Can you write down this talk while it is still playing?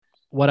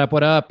What up?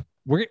 What up?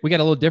 We got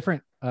a little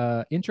different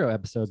intro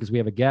episode because we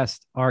have a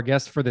guest. Our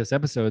guest for this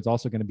episode is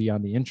also going to be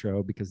on the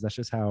intro because that's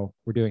just how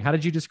we're doing. How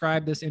did you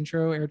describe this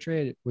intro,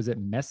 Airtrade? Was it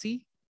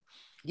messy?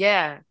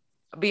 Yeah,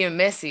 being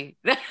messy.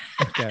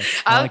 Okay,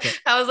 I like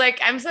it. I was like,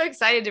 I'm so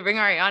excited to bring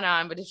Ariana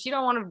on, but if she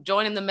don't want to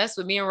join in the mess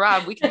with me and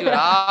Rob, we can do it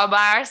all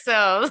by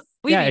ourselves.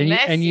 We Yeah, be and you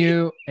and messy.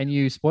 you and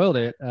you spoiled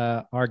it.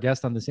 Our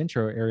guest on this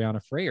intro,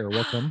 Ariana Freyer.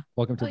 Welcome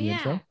to Oh the yeah.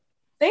 intro.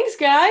 Thanks,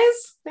 guys.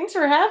 Thanks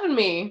for having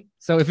me.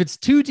 So if it's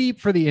too deep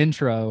for the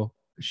intro,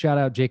 shout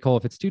out J. Cole.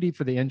 If it's too deep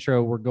for the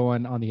intro, we're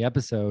going on the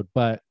episode.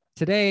 But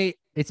today,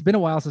 it's been a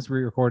while since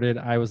we recorded.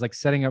 I was like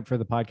setting up for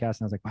the podcast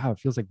and I was like, wow, it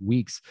feels like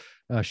weeks.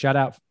 Shout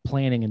out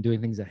planning and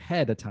doing things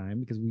ahead of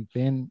time because we've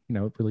been,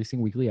 releasing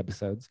weekly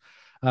episodes.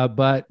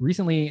 But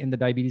recently in the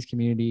diabetes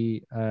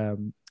community,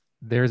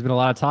 there's been a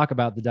lot of talk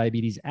about the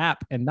diabetes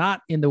app and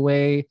not in the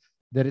way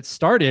that it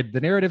started. The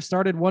narrative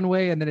started one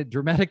way and then it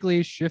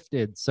dramatically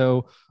shifted.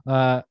 So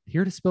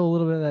here to spill a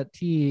little bit of that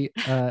tea,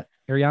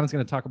 Ariana's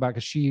going to talk about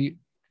because you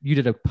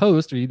did a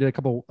post or you did a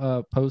couple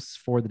posts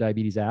for the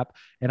diabetes app.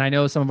 And I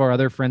know some of our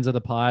other friends of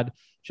the pod,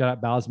 shout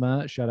out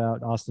Basma, shout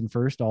out Austin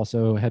First,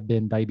 also have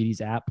been diabetes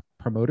app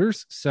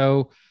promoters.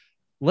 So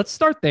let's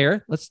start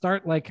there. Let's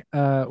start with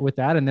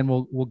that. And then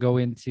we'll go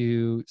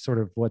into sort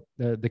of what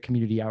the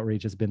community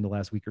outrage has been the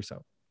last week or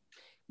so.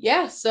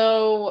 Yeah.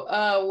 So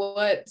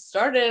what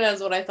started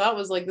as what I thought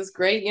was like this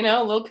great,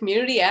 little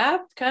community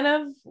app kind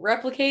of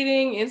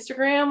replicating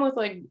Instagram with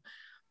like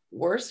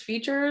worse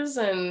features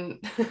and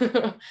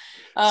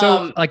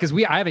so because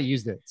I haven't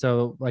used it.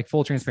 So like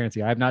full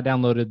transparency, I have not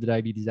downloaded the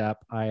diabetes app.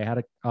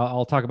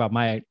 I'll talk about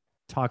my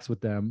talks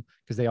with them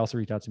because they also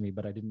reached out to me,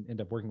 but I didn't end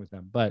up working with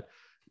them. But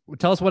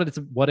tell us what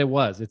it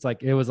was. It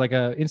was like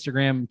a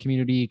Instagram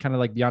community, kind of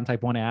like Beyond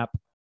Type 1 app.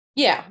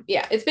 Yeah.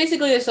 It's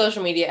basically a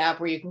social media app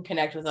where you can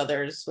connect with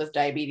others with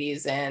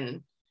diabetes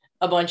and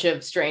a bunch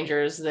of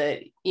strangers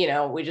that,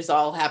 we just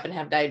all happen to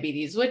have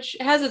diabetes, which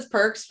has its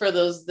perks for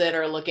those that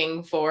are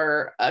looking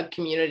for a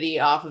community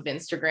off of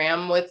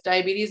Instagram with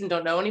diabetes and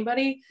don't know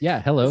anybody.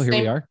 Yeah. Hello, here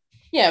we are.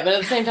 Yeah. But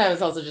at the same time,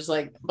 it's also just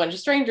like a bunch of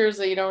strangers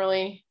that you don't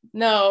really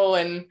know.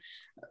 And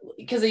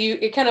because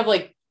it kind of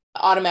like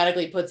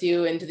automatically puts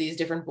you into these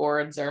different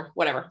boards or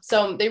whatever.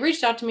 So they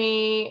reached out to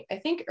me, I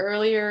think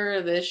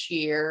earlier this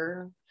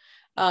year,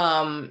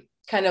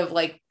 kind of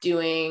like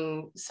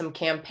doing some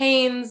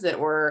campaigns that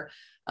were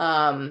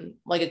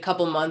like a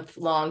couple month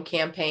long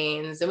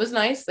campaigns. It was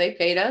nice. They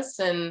paid us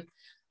and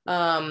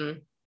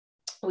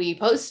we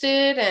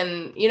posted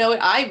and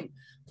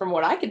from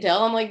what I could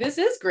tell, I'm like, this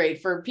is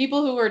great for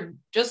people who are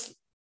just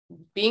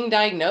being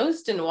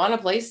diagnosed and want a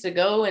place to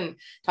go and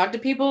talk to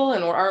people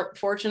and aren't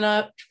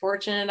fortunate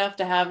enough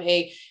to have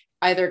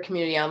either a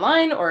community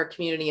online or a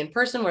community in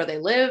person where they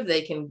live.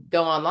 They can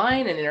go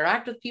online and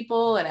interact with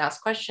people and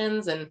ask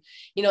questions. And,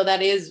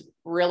 that is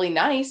really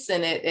nice.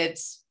 And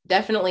it's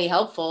definitely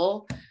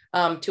helpful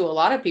to a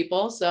lot of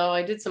people. So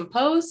I did some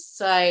posts.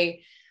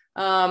 They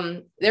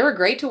were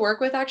great to work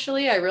with,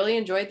 actually. I really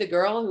enjoyed the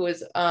girl who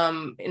was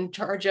in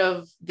charge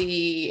of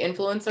the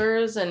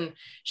influencers, and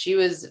she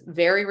was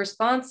very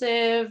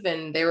responsive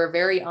and they were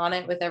very on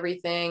it with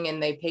everything.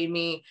 And they paid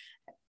me,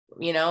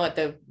 at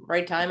the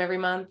right time every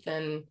month.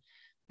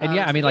 And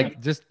yeah, I mean,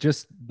 like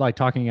just like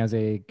talking as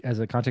a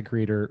content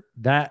creator,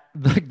 that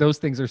like those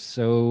things are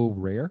so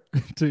rare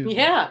to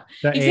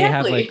exactly.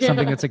 have like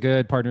something that's a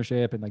good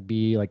partnership and like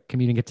be like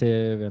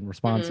communicative and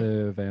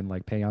responsive and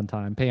like pay on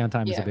time. Pay on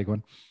time is a big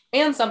one.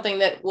 And something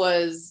that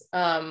was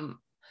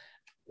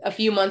a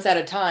few months at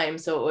a time.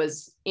 So it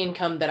was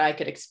income that I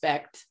could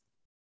expect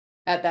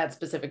at that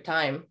specific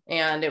time.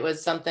 And it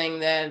was something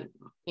that,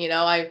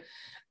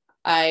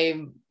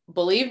 I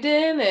believed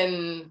in,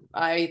 and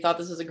I thought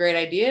this was a great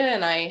idea,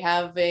 and I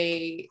have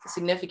a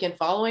significant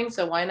following.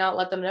 So why not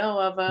let them know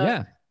of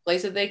a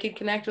place that they could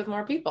connect with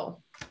more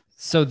people?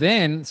 So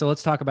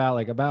let's talk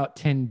about about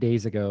 10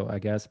 days ago, I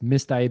guess,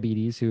 Miss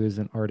Diabetes, who is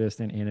an artist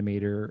and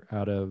animator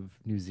out of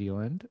New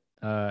Zealand.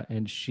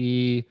 And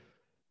she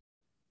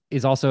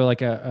is also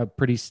like a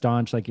pretty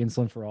staunch, like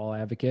Insulin for All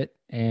advocate.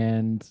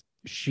 And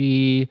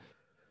she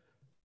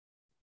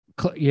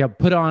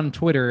put on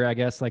Twitter, I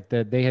guess, like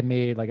that they had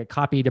made like a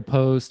copy to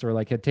post or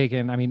like had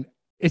taken, I mean,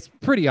 it's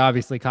pretty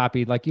obviously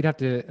copied. Like you'd have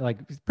to like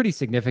pretty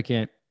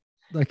significant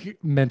like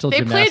mental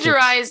gymnastics.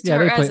 Plagiarized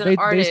her as an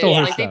artist. They stole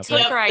her like stuff. They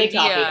took her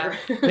idea.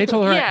 They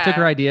told her took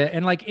her idea.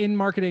 And like in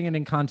marketing and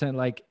in content,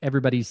 like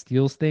everybody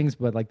steals things,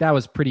 but like that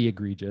was pretty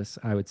egregious,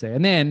 I would say.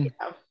 And then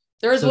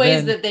there was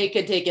ways that they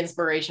could take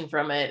inspiration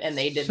from it, and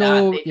they did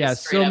not. They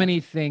so many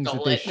things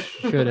that they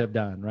should have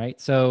done, right?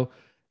 So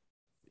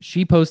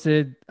she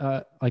posted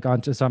like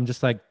onto, so I'm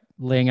just like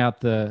laying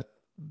out the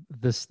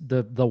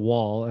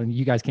wall, and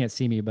you guys can't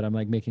see me, but I'm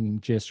like making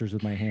gestures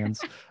with my hands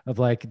of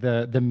like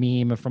the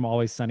meme from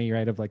Always Sunny,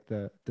 right? Of like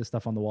the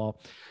stuff on the wall,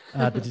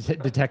 the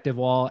detective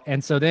wall.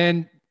 And so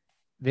then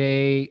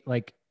they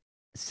like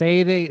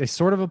say they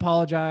sort of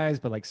apologize,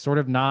 but like sort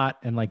of not,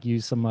 and like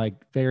use some like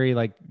very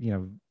like,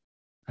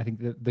 I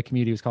think the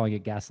community was calling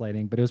it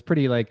gaslighting, but it was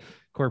pretty like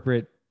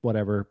corporate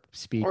whatever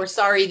speak. Or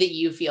sorry that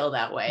you feel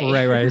that way.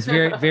 Right. It's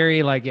very,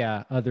 very like,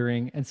 yeah,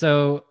 othering. And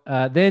so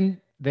then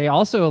they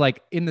also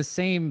like in the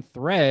same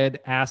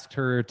thread asked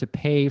her to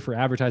pay for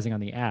advertising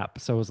on the app.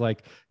 So it was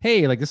like,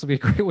 hey, like this will be a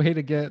great way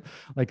to get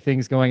like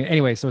things going.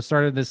 Anyway, so it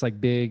started this like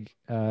big,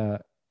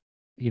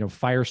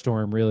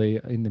 firestorm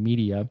really in the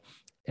media.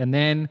 And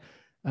then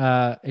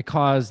it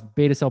caused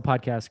Beta Cell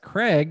podcast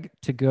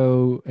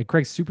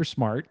Craig's super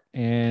smart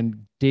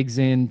and digs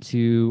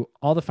into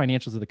all the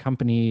financials of the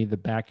company, the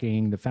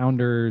backing, the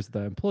founders,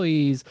 the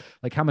employees,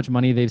 like how much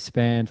money they've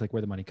spent, like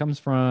where the money comes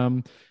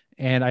from.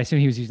 And I assume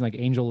he was using like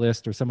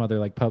AngelList or some other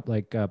like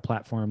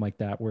platform like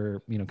that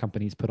where,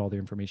 companies put all their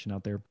information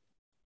out there.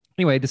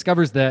 Anyway,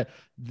 discovers that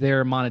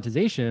their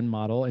monetization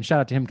model, and shout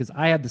out to him because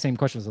I had the same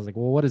questions. I was like,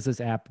 well, what does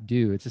this app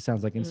do? It just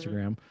sounds like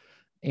Instagram.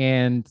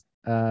 And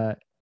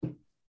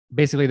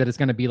basically that it's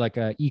going to be like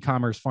a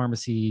e-commerce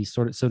pharmacy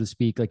sort of, so to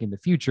speak, like in the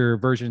future.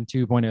 Version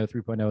 2.0,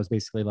 3.0 is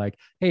basically like,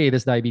 hey,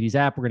 this diabetes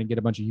app, we're going to get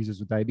a bunch of users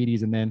with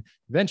diabetes, and then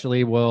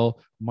eventually we'll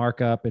mark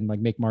up and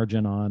like make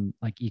margin on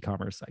like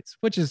e-commerce sites,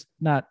 which is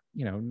not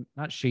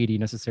shady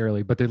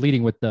necessarily, but they're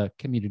leading with the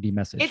community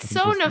message. It's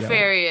so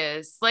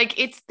nefarious. Like,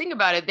 think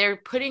about it. They're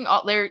putting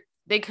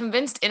they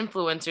convinced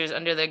influencers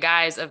under the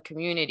guise of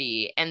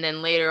community. And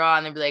then later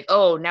on, they'll be like,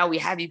 oh, now we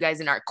have you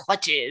guys in our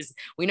clutches.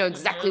 We know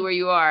exactly where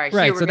you are.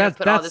 Right. Here, so that's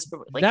the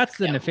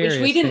nefarious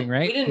thing,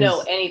 right? We didn't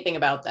know anything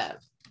about that.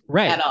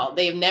 Right. At all.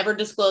 They've never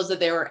disclosed that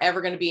they were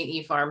ever going to be an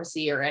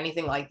e-pharmacy or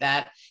anything like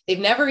that. They've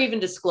never even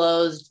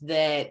disclosed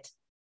that.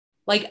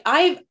 Like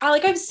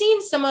I've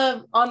seen some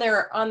of on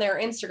their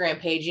Instagram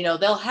page,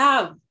 they'll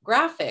have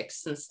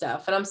graphics and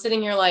stuff. And I'm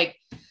sitting here like,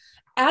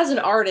 as an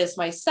artist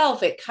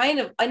myself,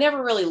 I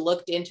never really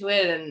looked into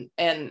it.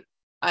 And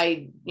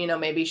I,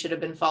 maybe should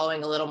have been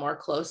following a little more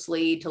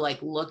closely to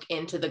like look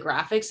into the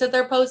graphics that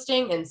they're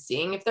posting and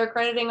seeing if they're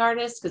crediting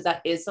artists, because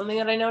that is something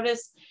that I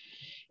noticed.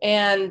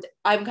 And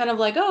I'm kind of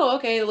like, oh,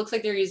 okay, it looks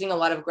like they're using a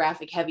lot of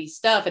graphic heavy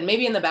stuff. And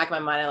maybe in the back of my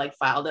mind, I like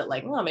filed it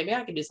like, well, maybe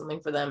I could do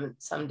something for them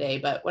someday,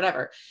 but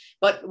whatever.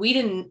 But we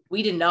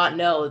did not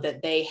know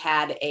that they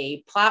had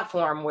a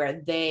platform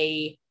where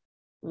they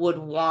would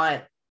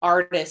want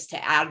artists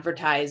to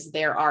advertise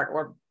their art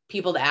or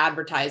people to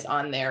advertise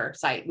on their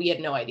site. We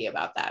had no idea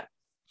about that.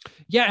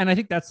 Yeah. And I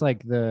think that's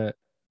like that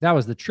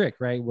was the trick,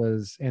 right?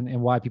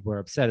 And why people are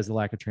upset is the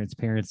lack of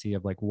transparency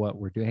of like what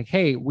we're doing. Like,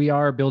 hey, we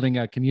are building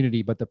a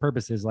community, but the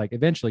purpose is like,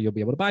 eventually you'll be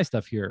able to buy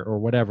stuff here or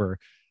whatever.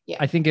 Yeah.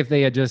 I think if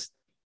they had just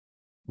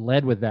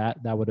led with that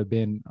would have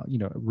been,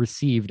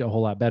 received a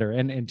whole lot better.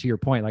 And to your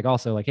point, like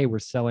also like, hey, we're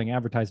selling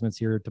advertisements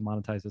here to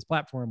monetize this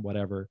platform,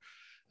 whatever.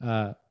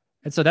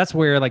 And so that's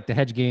where like the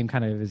hedge game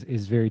kind of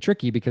is very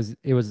tricky, because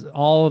it was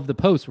all of the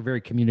posts were very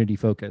community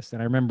focused.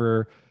 And I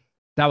remember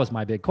that was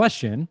my big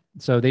question.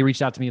 So they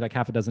reached out to me like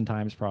half a dozen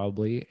times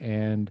probably.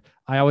 And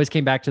I always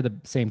came back to the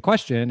same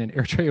question. And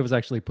Eritrea was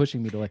actually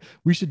pushing me to like,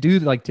 we should do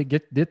like to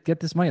get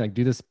this money, like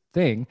do this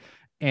thing.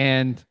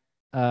 And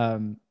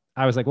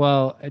I was like,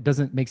 well, it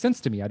doesn't make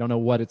sense to me. I don't know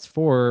what it's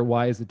for.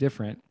 Why is it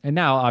different? And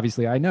now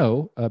obviously I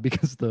know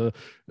because the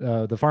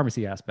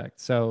pharmacy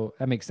aspect. So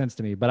that makes sense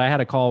to me. But I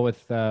had a call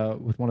with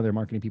one of their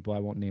marketing people. I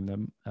won't name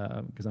them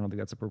because I don't think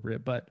that's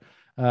appropriate. But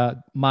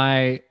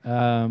my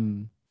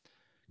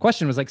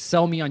question was like,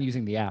 sell me on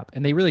using the app.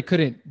 And they really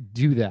couldn't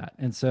do that.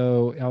 And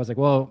so I was like,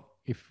 well,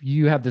 if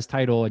you have this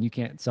title and you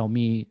can't sell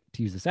me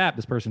to use this app,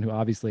 this person who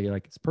obviously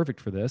like is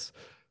perfect for this,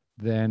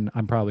 then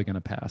I'm probably going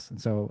to pass.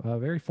 And so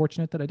very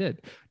fortunate that I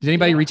did. Did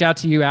anybody reach out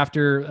to you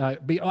after?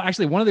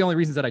 Actually, one of the only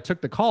reasons that I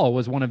took the call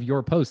was one of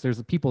your posts.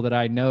 There's people that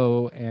I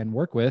know and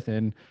work with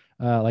and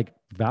like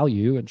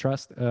value and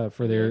trust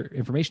for their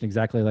information,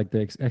 exactly like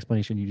the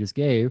explanation you just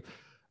gave.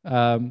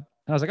 And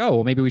I was like, oh,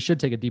 well, maybe we should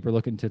take a deeper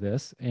look into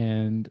this.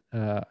 And,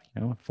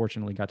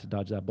 fortunately got to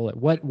dodge that bullet.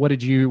 What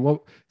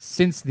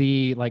since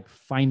the like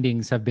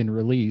findings have been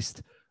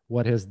released,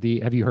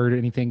 have you heard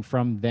anything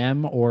from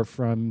them or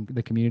from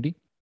the community?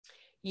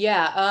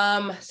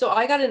 Yeah. So all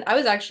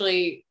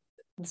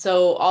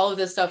of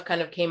this stuff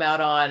kind of came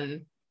out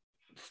on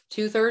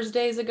 2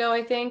 Thursdays ago,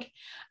 I think.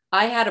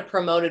 I had a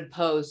promoted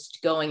post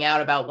going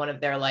out about one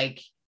of their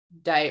like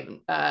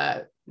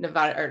Nevada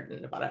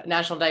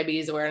National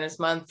Diabetes Awareness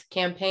Month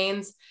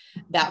campaigns.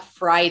 That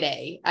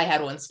Friday, I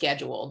had one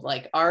scheduled,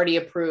 like already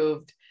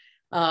approved.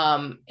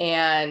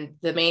 And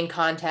the main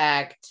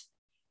contact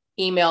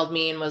emailed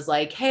me and was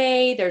like,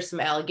 hey, there's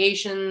some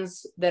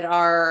allegations that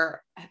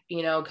are,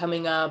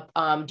 coming up.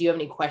 Do you have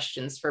any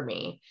questions for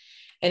me?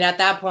 And at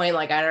that point,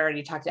 like I'd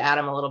already talked to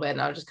Adam a little bit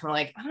and I was just kind of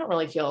like, I don't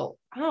really feel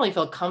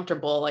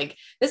comfortable. Like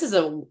this is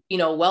a,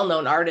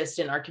 well-known artist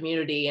in our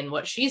community, and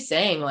what she's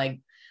saying,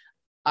 like,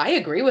 I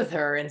agree with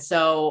her. And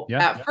so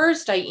at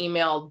first I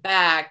emailed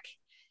back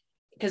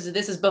because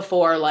this is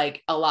before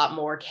like a lot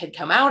more had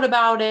come out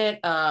about it.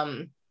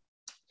 I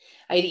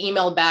had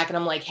emailed back and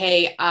I'm like,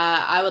 hey,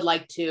 I would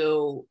like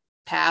to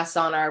pass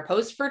on our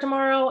post for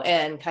tomorrow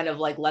and kind of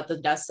like let the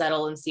dust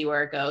settle and see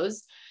where it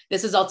goes.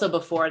 This is also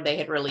before they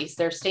had released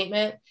their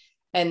statement.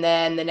 And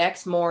then the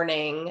next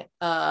morning,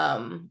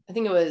 I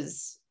think it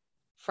was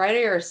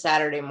Friday or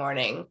Saturday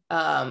morning,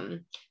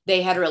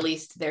 they had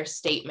released their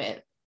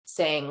statement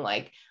saying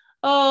like,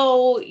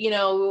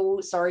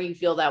 oh, sorry you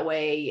feel that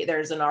way.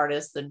 There's an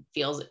artist that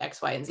feels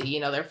X, Y, and Z,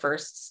 their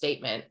first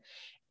statement.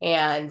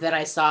 And then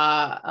I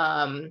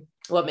saw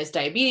what Miss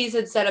Diabetes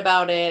had said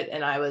about it.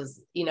 And I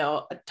was,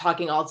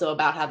 talking also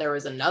about how there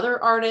was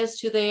another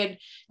artist who they had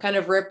kind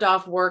of ripped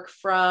off work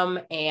from,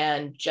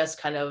 and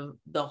just kind of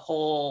the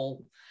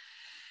whole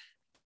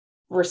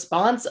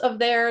response of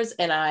theirs.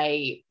 And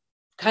I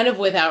kind of,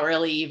 without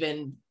really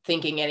even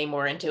thinking any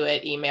more into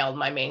it, emailed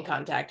my main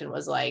contact and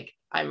was like,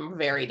 I'm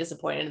very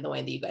disappointed in the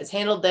way that you guys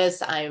handled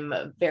this.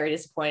 I'm very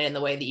disappointed in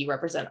the way that you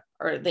represent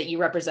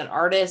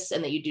artists,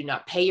 and that you do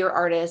not pay your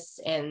artists,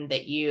 and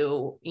that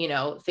you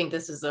think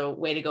this is a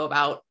way to go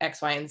about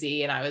X, Y, and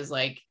Z. And I was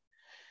like,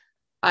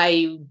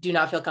 I do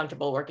not feel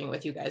comfortable working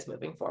with you guys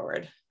moving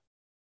forward.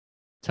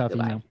 Tough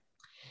email.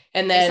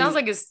 And then it sounds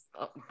like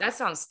that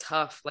sounds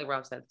tough, like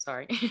Rob said.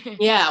 Sorry.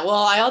 Yeah. Well,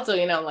 I also,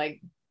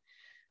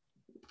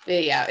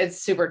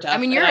 it's super tough. I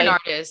mean, you're an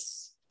artist.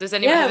 Has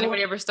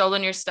anybody ever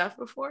stolen your stuff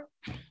before?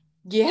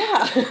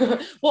 Yeah.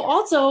 Well,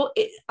 also,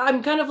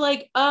 I'm kind of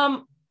like,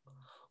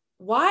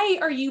 why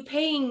are you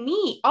paying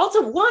me?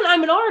 Also, one,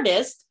 I'm an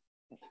artist.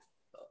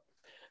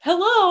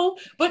 Hello.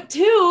 But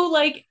two,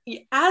 like,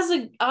 as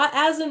an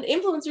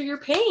influencer, you're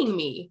paying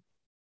me.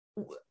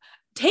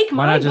 Take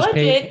my budget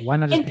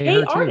and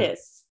pay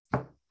artists.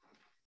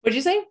 What'd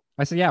you say?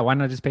 I said, yeah, why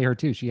not just pay her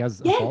too? She has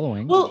a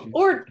following. Well,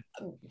 or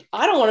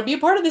I don't want to be a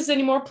part of this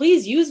anymore.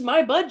 Please use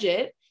my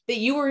budget that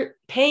you were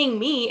paying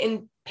me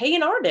and pay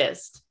an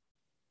artist,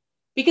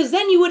 because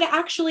then you would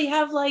actually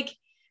have, like,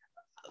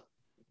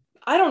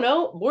 I don't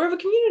know, more of a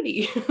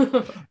community.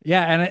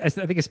 Yeah. And I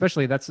think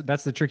especially that's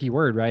the tricky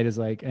word, right? Is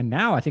like, and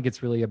now I think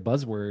it's really a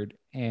buzzword,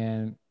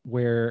 and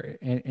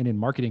in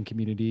marketing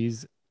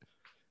communities,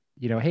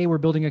 hey, we're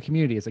building a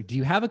community. It's like, do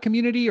you have a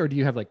community, or do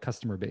you have like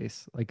customer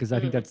base? Like, cause I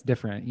think that's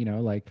different,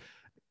 like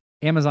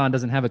Amazon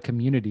doesn't have a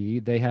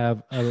community. They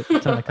have a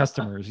ton of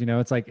customers,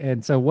 it's like,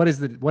 and so what is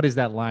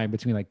that line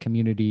between like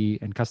community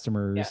and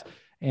customers? Yeah.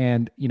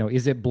 And,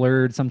 is it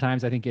blurred?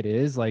 Sometimes I think it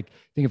is. Like,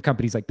 think of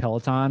companies like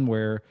Peloton,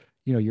 where,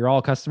 you're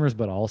all customers,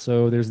 but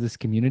also there's this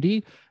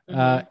community.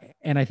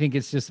 And I think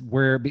it's just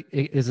where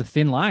it is a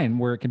thin line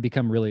where it can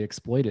become really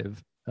exploitative.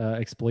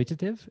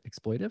 Exploitative.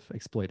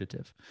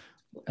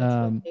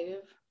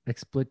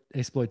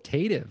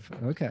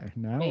 Okay.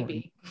 Now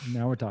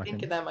we're talking. I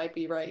think that might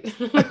be right.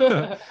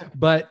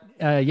 But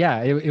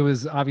it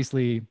was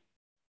obviously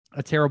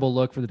a terrible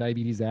look for the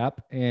diabetes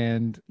app,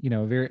 and,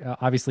 very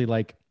obviously,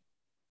 like,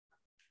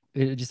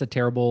 just a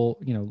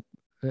terrible,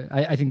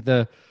 I think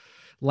the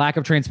lack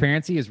of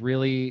transparency is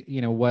really,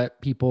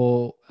 what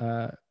people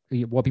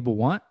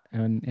want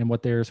and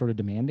what they're sort of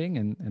demanding.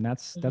 And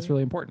that's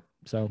really important.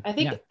 So I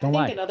think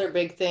another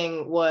big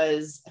thing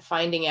was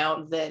finding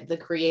out that the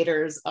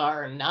creators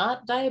are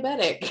not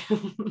diabetic.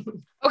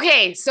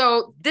 Okay,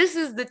 so this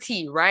is the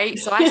tea, right?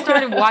 So I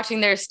started watching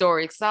their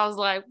story because I was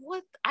like,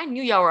 what? I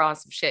knew y'all were on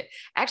some shit.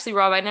 Actually,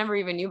 Rob, I never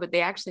even knew, but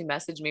they actually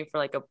messaged me for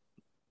like a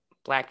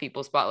Black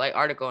People Spotlight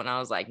article, and I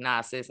was like,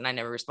 nah, sis, and I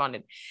never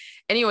responded.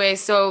 Anyway,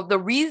 so the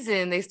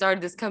reason they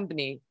started this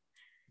company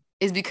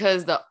is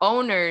because the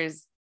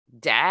owner's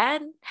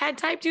dad had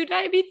type 2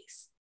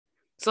 diabetes.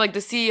 So like the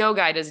CEO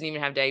guy doesn't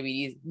even have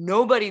diabetes.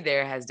 Nobody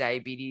there has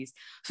diabetes.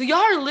 So y'all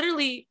are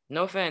literally,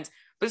 no offense,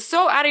 but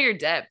so out of your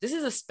depth. This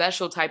is a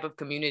special type of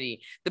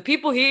community. The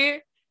people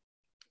here,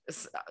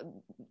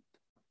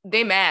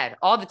 they mad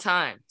all the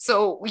time.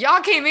 So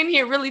y'all came in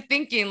here really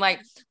thinking like,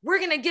 we're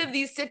going to give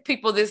these sick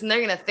people this and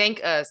they're going to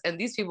thank us. And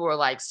these people were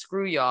like,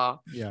 screw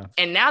y'all. Yeah.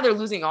 And now they're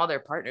losing all their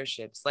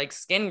partnerships. Like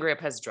Skin Grip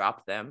has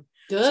dropped them.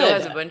 Good. So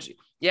has a bunch of,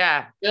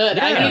 yeah. Good.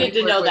 Yeah. I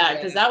needed to know that,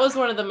 because that was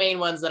one of the main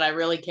ones that I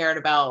really cared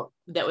about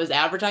that was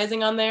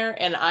advertising on there.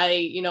 And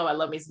I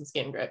love me some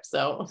Skin Grip.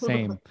 So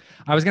same.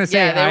 I was going to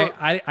say,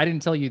 I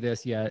didn't tell you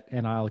this yet,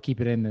 and I'll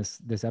keep it in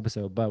this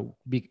episode, but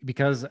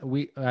because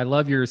I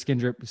love your Skin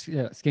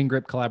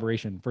Grip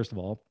collaboration. First of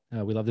all,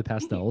 we love the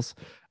pastels.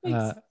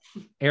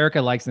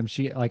 Erica likes them.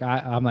 She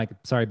I'm like,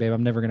 sorry, babe,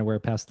 I'm never going to wear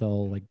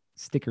pastel like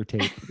sticker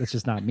tape. That's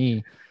just not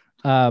me.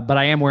 But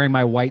I am wearing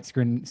my white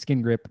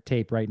Skin Grip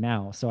tape right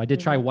now. So I did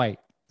try white.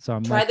 So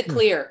I'm try the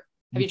clear.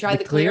 Have you tried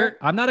the clear?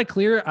 I'm not a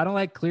clear. I don't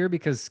like clear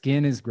because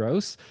skin is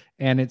gross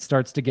and it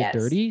starts to get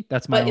dirty.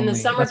 That's my. But in the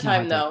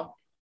summertime though,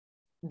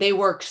 they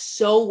work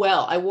so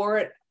well. I wore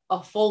it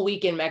a full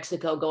week in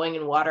Mexico, going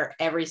in water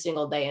every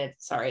single day. And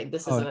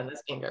this isn't a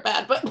Skin Grip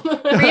ad, but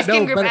free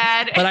Skin Grip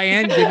ad. But I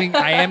am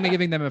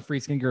giving them a free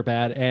Skin Grip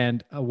ad,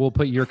 and we'll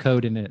put your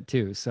code in it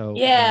too. So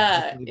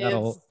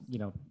that'll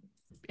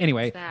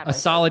anyway, a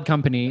solid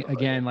company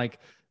again, like.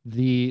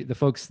 The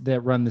folks that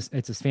run this,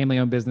 it's a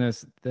family-owned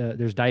business.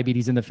 There's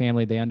diabetes in the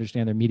family. They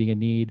understand they're meeting a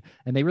need,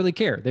 and they really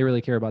care. They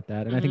really care about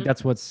that. And I think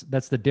that's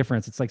the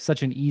difference. It's like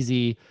such an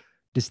easy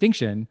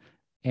distinction,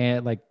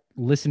 and like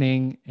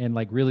listening and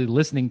like really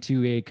listening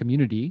to a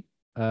community,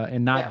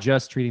 and not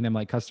just treating them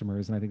like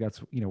customers. And I think that's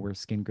where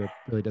Skin Grip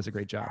really does a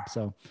great job.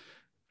 So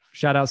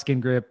Shout out Skin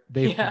Grip.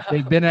 They've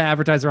been an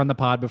advertiser on the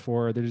pod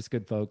before. They're just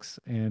good folks.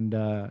 And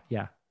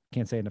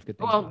can't say enough good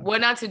things. Well,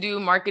 what not to do,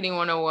 marketing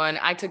 101.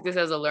 I took this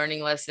as a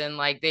learning lesson.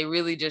 Like they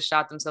really just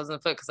shot themselves in the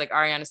foot because like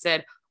Ariana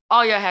said,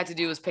 all y'all had to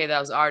do was pay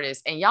those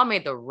artists and y'all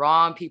made the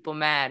wrong people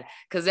mad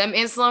because them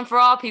Insulin for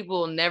All people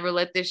will never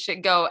let this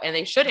shit go. And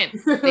they shouldn't.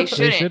 They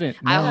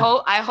shouldn't.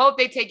 No. I hope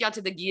they take y'all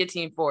to the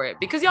guillotine for it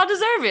because y'all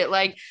deserve it.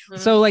 Like,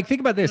 so like,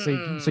 think about this.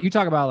 So you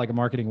talk about like a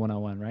marketing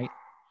 101, right?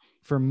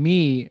 For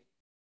me,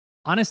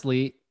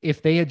 honestly,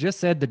 if they had just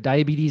said the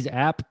diabetes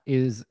app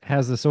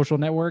has a social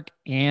network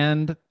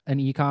and an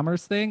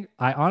e-commerce thing,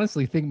 I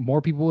honestly think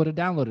more people would have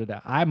downloaded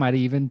it. I might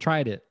have even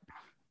tried it.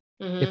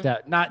 If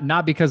that,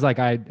 not because like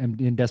I am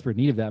in desperate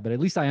need of that, but at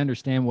least I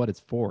understand what it's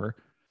for.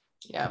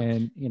 Yeah.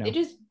 And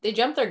they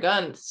jumped their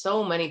gun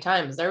so many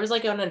times. There was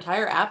like an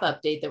entire app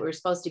update that we were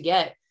supposed to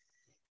get.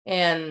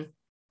 And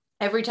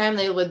every time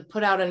they would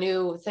put out a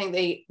new thing,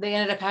 they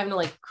ended up having to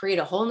like create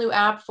a whole new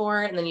app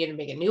for it. And then you had to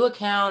make a new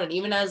account. And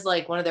even as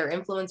like one of their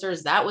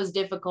influencers, that was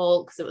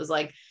difficult because it was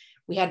like,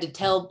 we had to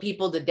tell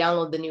people to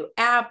download the new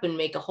app and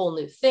make a whole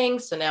new thing.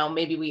 So now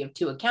maybe we have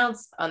 2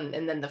 accounts and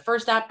then the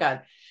first app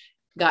got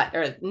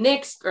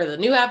nixed, or the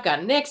new app got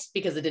nixed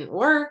because it didn't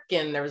work.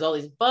 And there was all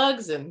these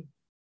bugs and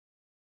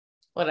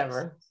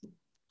whatever.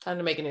 Time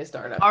to make a new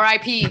startup.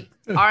 RIP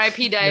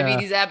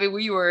diabetes app.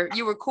 You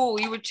were cool.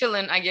 You were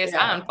chilling. I guess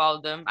I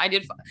unfollowed them. I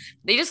did.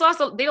 They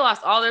lost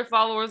all their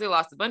followers. They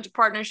lost a bunch of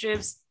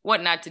partnerships.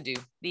 What not to do.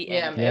 The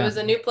end. It was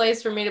a new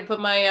place for me to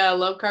put my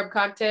low carb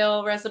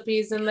cocktail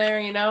recipes in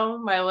there.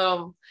 My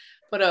little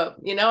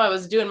I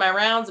was doing my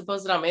rounds and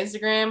posted on my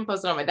Instagram,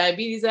 posted on my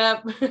diabetes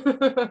app.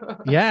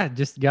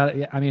 Just got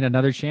it. I mean,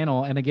 another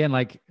channel. And again,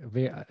 like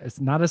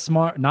it's not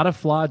a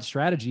flawed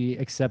strategy,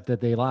 except that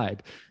they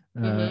lied.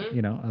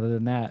 Other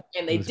than that,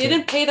 and they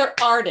didn't pay their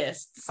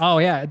artists. Oh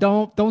yeah.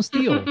 Don't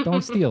steal.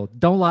 Don't steal.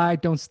 Don't lie.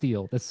 Don't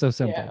steal. That's so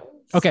simple.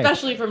 Yeah. Okay.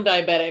 Especially from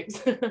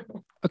diabetics.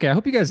 Okay. I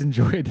hope you guys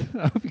enjoyed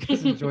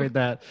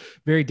that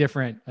very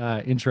different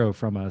intro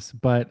from us,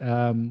 but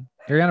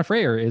Ariana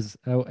Freyer is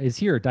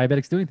here.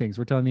 Diabetics Doing Things.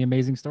 We're telling the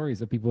amazing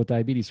stories of people with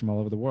diabetes from all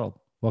over the world.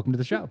 Welcome to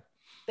the show.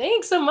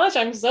 Thanks so much.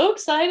 I'm so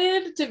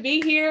excited to be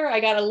here. I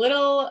got a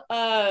little,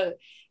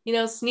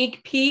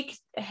 sneak peek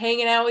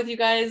hanging out with you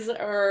guys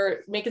or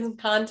making some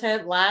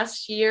content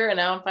last year. And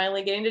now I'm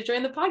finally getting to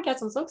join the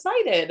podcast. I'm so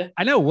excited.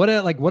 I know what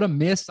a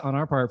miss on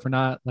our part for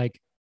not like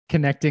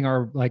connecting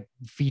our like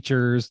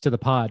features to the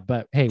pod,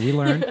 but hey, we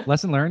learned,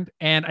 lesson learned.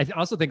 And I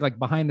also think like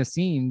behind the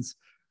scenes,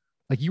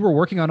 like you were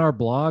working on our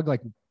blog,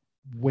 like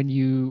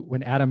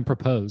when Adam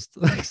proposed,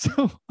 like,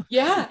 so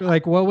yeah,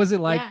 like what was it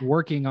like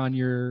working on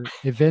your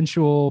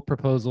eventual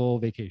proposal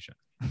vacation?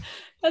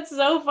 That's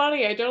so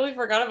funny. I totally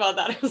forgot about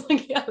that. It was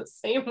like, the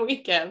same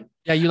weekend.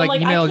 Yeah, you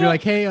like emailed, you're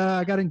like, hey,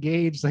 I got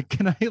engaged. Like,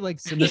 can I like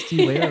send this to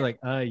you later? Like,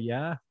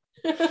 yeah.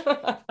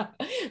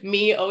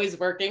 Me always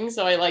working,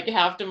 so I like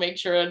have to make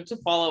sure to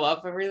follow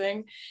up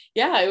everything.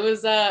 Yeah, it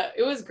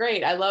was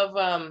great. I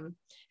love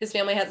his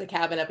family has a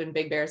cabin up in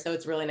Big Bear, so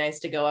it's really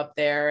nice to go up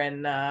there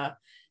and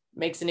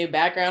makes a new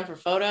background for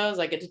photos.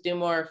 I get to do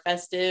more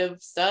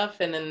festive stuff,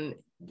 and then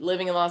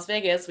living in Las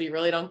Vegas, we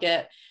really don't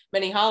get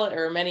many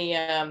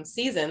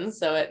seasons,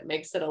 so it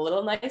makes it a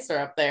little nicer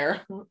up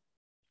there.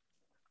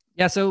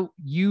 Yeah, so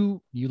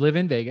you live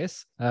in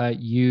Vegas.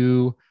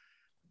 You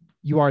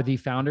are the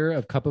founder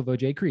of Cup of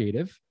OJ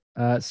Creative.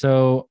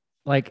 So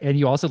like, and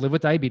you also live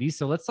with diabetes.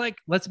 So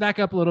let's back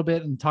up a little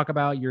bit and talk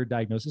about your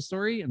diagnosis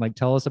story and like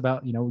tell us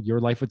about your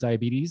life with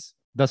diabetes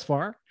thus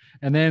far,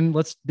 and then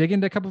let's dig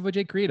into Cup of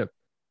OJ Creative.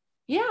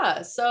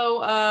 Yeah.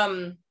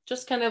 So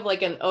just kind of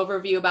like an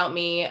overview about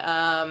me.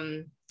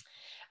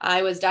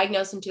 I was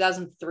diagnosed in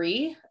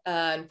 2003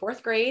 in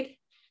 4th grade.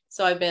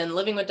 So I've been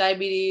living with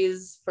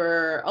diabetes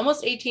for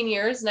almost 18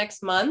 years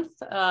next month.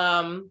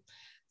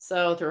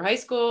 So through high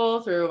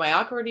school, through my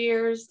awkward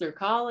years, through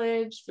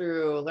college,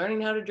 through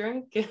learning how to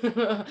drink.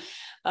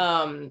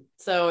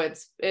 So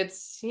it's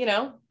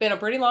been a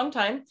pretty long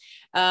time.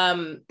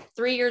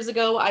 3 years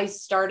ago, I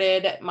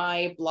started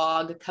my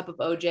blog, Cup of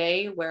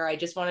OJ, where I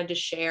just wanted to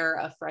share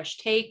a fresh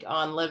take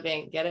on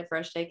living,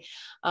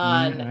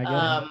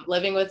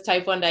 living with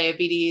type 1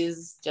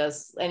 diabetes,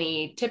 just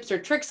any tips or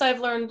tricks I've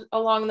learned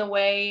along the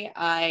way.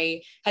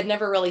 I had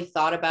never really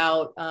thought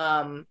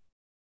about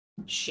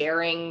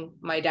sharing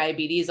my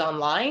diabetes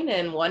online,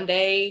 and one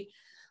day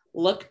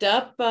looked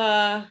up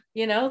the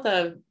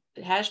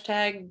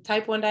hashtag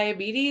type 1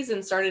 diabetes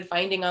and started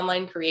finding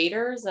online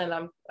creators,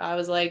 and I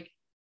was like,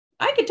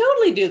 I could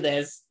totally do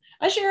this.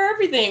 I share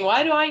everything.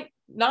 Why do I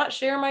not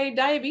share my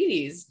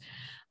diabetes?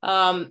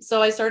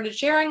 So I started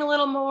sharing a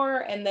little more,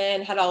 and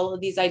then had all of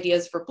these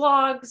ideas for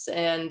blogs,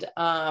 and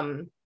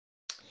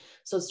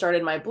so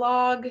started my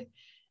blog.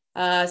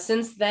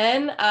 Since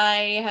then,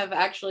 I have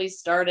actually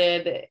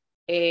started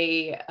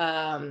a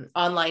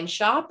online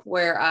shop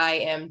where I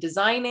am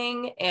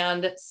designing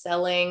and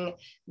selling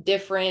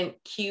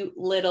different cute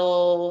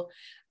little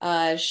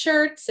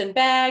shirts and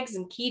bags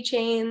and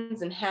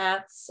keychains and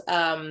hats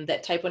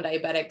that type 1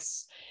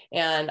 diabetics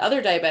and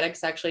other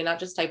diabetics, actually, not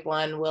just type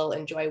 1, will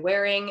enjoy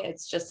wearing.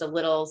 It's just a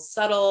little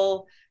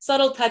subtle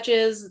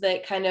touches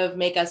that kind of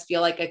make us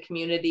feel like a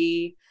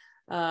community.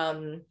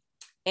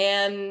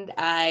 And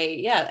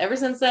ever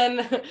since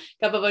then,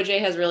 Cup of OJ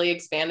has really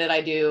expanded.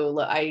 I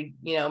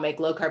make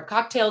low carb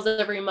cocktails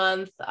every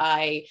month.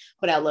 I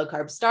put out low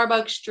carb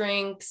Starbucks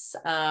drinks.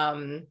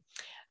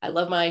 I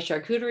love my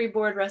charcuterie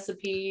board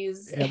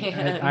recipes.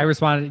 And I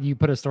responded, you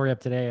put a story up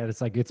today and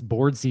it's like, it's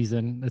board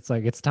season. It's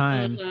like, it's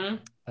time.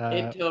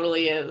 It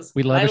totally is.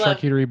 We love a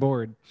charcuterie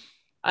board.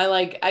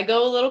 I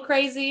go a little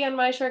crazy on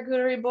my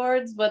charcuterie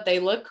boards, but they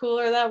look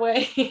cooler that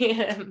way.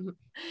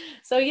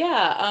 So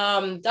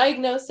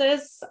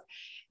diagnosis.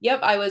 Yep.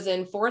 I was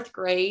in 4th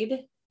grade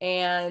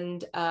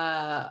and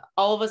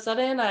all of a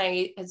sudden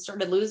I had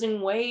started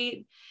losing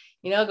weight,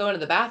 going to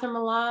the bathroom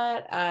a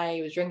lot.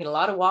 I was drinking a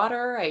lot of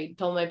water. I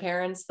told my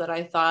parents that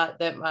I thought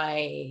that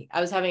I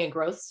was having a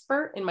growth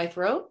spurt in my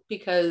throat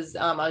because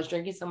I was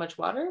drinking so much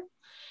water,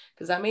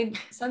 because that made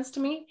sense to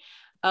me.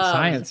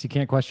 Science, you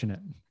can't question it.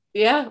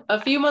 Yeah. A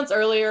few months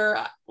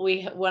earlier,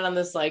 we went on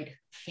this like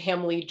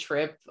family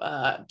trip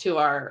to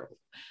our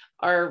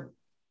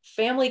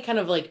family kind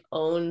of like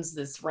owns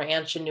this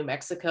ranch in New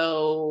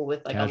Mexico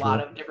with like a lot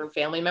of different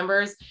family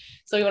members.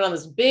 So we went on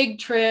this big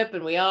trip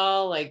and we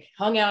all like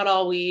hung out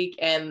all week,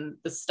 and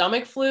the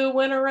stomach flu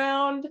went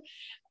around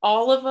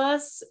all of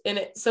us,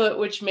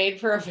 which made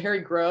for a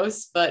very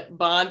gross but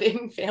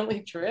bonding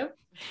family trip.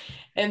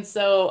 And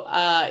so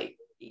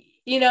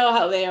you know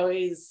how they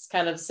always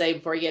kind of say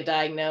before you get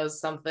diagnosed,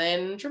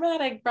 something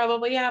traumatic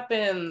probably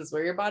happens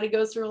where your body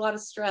goes through a lot of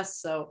stress.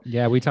 So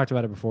yeah, we talked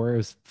about it before. It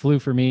was flu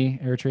for me,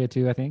 Eritrea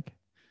too, I think.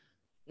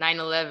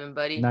 9/11,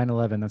 buddy.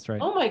 9/11, that's right.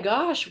 Oh my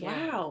gosh,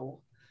 wow.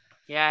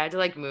 Yeah, I had to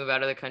like move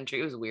out of the country.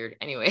 It was weird.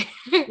 Anyway.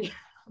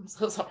 I'm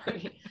so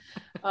sorry.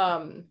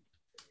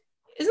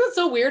 Isn't it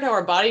so weird how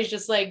our body's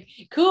just like,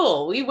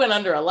 cool, we went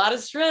under a lot of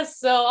stress,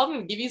 so I'm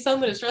going to give you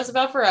something to stress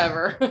about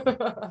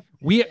forever.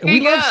 we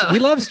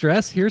love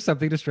stress. Here's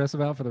something to stress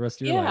about for the rest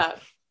of your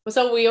life.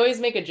 So we always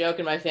make a joke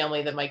in my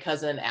family that my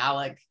cousin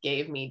Alec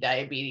gave me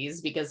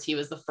diabetes because he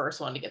was the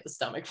first one to get the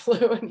stomach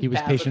flu. He was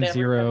patient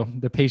zero,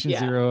 the patient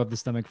zero of the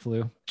stomach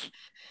flu.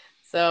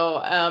 So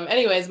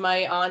anyways,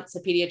 my aunt's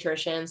a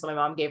pediatrician. So my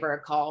mom gave her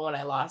a call when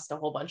I lost a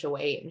whole bunch of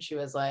weight. And she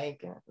was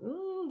like,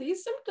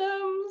 these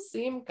symptoms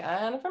seem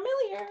kind of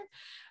familiar.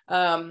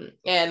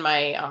 And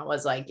my aunt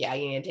was like, yeah,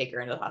 you need to take her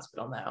into the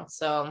hospital now.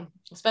 So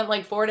I spent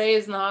like 4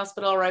 days in the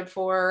hospital right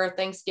before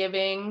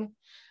Thanksgiving,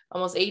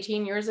 almost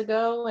 18 years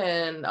ago.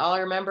 And all I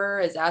remember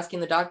is asking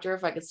the doctor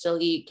if I could still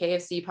eat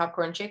KFC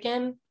popcorn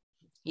chicken.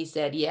 He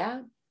said,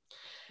 yeah.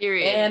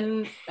 Period.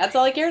 And that's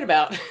all I cared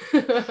about.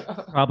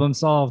 Problem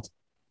solved.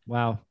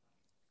 Wow.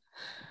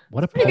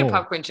 What a pretty good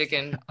popcorn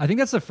chicken. I think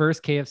that's the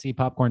first KFC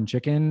popcorn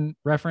chicken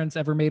reference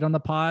ever made on the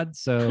pod.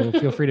 So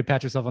feel free to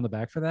pat yourself on the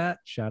back for that.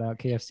 Shout out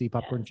KFC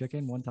popcorn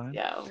chicken one time.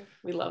 Yeah,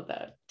 we love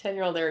that.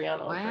 10-year-old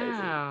Ariana.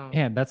 Wow.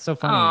 Crazy. Man, that's so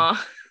funny.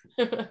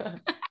 I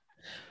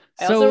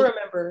also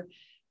remember.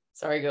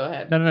 Sorry, go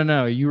ahead.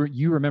 No.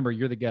 You remember,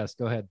 you're the guest.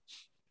 Go ahead.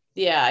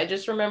 Yeah, I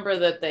just remember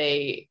that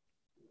they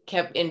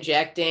kept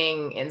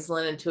injecting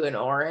insulin into an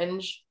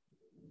orange.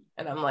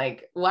 And I'm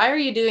like, why are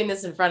you doing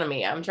this in front of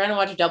me? I'm trying to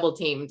watch Double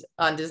Teamed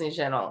on Disney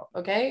Channel.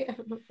 Okay.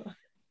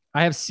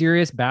 I have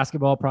serious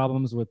basketball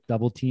problems with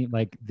Double Team,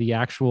 like the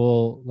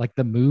actual, like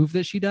the move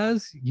that she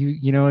does.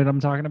 You know what I'm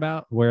talking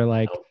about? Where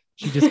like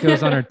she just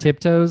goes on her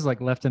tiptoes,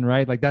 like left and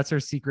right. Like that's her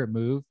secret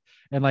move.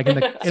 And like,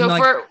 okay, so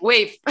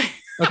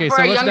for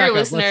our younger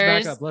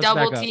listeners,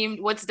 Double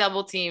Teamed. What's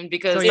Double Teamed?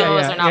 Because some of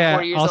us are not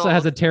 4 years old. Also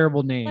has a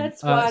terrible name.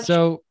 Let's watch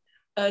isn't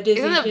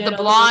it the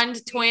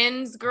blonde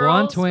twins girls?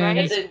 Blonde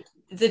twins. Right?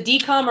 It's a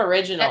DCOM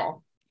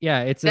original.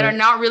 It's that are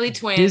not really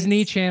twins.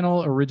 Disney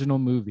Channel original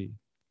movie.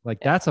 Like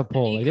that's a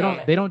pull.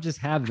 Like, they don't just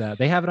have that.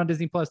 They have it on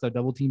Disney Plus though.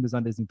 Double Team is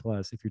on Disney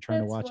Plus if you're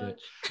trying to watch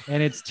it.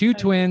 And it's two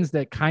twins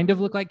that kind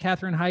of look like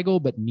Katherine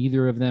Heigl, but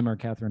neither of them are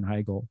Katherine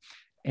Heigl.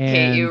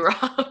 And, you,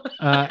 Rob.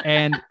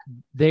 And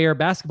they are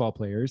basketball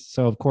players.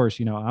 So of course,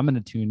 I'm going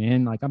to tune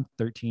in. Like I'm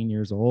 13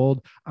 years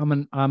old.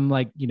 I'm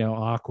like,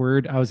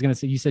 awkward. I was going to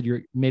say, you said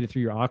you made it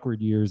through your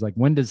awkward years. Like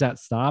when does that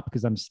stop?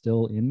 Because I'm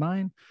still in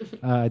mine.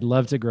 I'd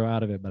love to grow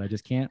out of it, but I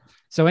just can't.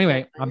 So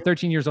anyway, I'm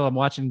 13 years old. I'm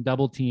watching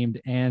Double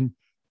Teamed, and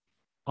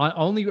I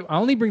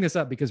only bring this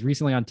up because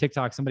recently on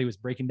TikTok, somebody was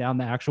breaking down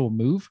the actual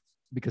move,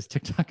 because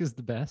TikTok is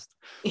the best.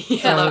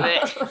 Yeah, I love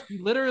it. She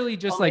literally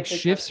just like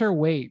shifts her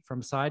weight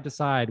from side to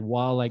side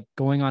while like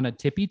going on a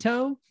tippy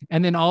toe.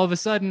 And then all of a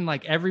sudden,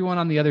 like everyone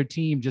on the other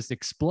team just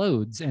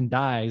explodes and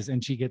dies.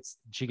 And she gets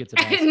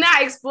it.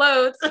 Not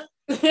explodes.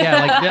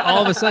 Yeah. Like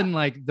all of a sudden,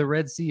 like the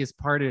Red Sea is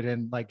parted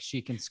and like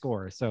she can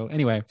score. So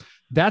anyway,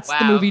 that's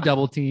the movie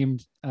Double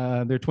Teamed.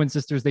 They're twin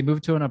sisters. They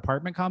moved to an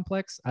apartment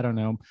complex. I don't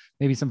know,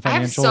 maybe some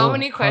financial. I have so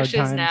many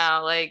questions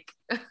now. Like,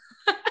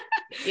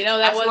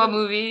 that was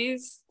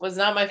movies was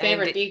not my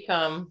favorite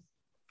DCOM.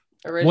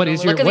 original. What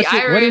is your Look at the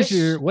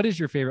Irish. what is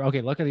your favorite?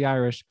 Okay, Look at the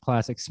Irish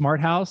classic.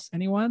 Smart House.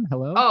 Anyone?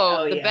 Hello. Oh,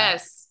 Oh, the yeah.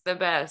 best. The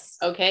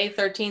best. Okay,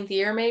 13th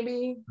year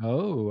maybe.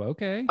 Oh,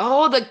 okay.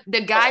 Oh,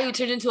 the guy who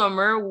turned into a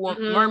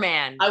Mhm.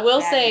 merman. I will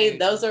That say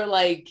dude. those are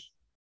like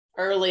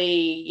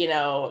early,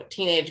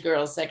 teenage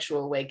girls'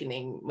 sexual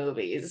awakening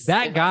movies.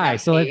 That if guy. I'm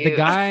So like cute. the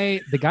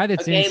guy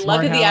that's Okay, in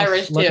Luck Smart of the House,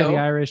 Irish Look at the too.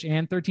 Irish,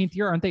 and 13th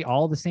Year, aren't they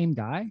all the same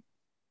guy?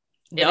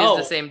 It No. is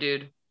the same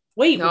dude.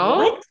 Wait, No?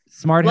 what?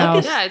 Smart Look at-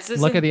 House, Yeah, it's the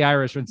Look same. at the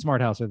Irish, and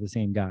Smart House are the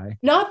same guy.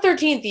 Not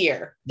 13th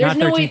year. There's Not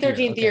no way 13th year.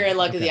 13th year Okay, and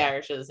Luck of the okay.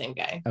 Irish are the same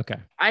guy. Okay.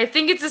 I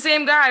think it's the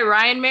same guy,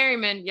 Ryan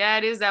Merriman. Yeah,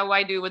 it is that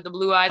white dude with the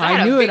blue eyes. I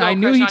had a knew big it. I old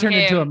knew crush he on turned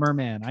into a him.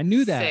 merman. I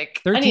knew that.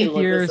 Sick. I need to 13th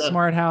look Year, this up.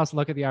 Smart House,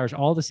 Look at the Irish,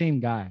 all the same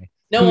guy.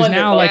 No Who's wonder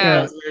now both like of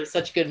a- those were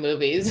such good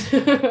movies.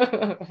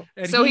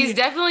 And So he- he's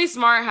definitely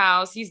Smart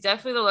House. He's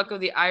definitely the Luck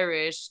of the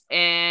Irish.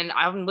 And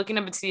I'm looking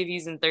up to see if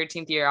he's in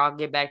 13th year. I'll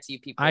get back to you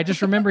people. I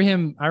just remember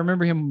him. I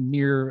remember him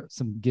near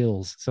some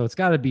gills. So it's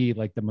got to be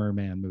like the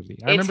Merman movie.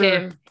 I It's remember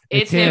him.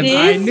 It's It's him. It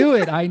I is? knew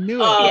it. I knew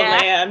it. Oh Yeah.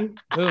 man.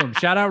 Boom.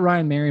 Shout out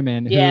Ryan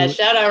Merriman, Yeah, who,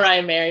 shout out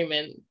Ryan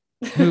Merriman.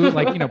 who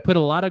put a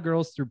lot of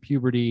girls through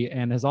puberty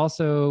and has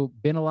also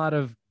been a lot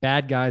of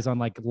bad guys on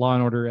like Law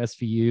and Order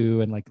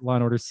SVU and like Law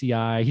and Order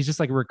CI. He's just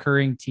like a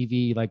recurring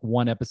TV, like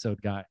one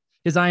episode guy.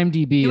 His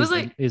IMDb He was is,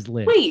 like- is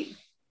lit. Wait.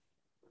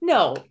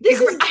 No.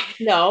 This is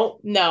no.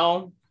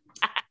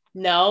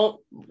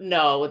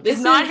 This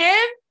It's not is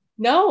him?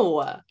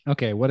 no.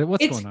 Okay,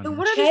 what's It's- going on?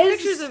 What Here? are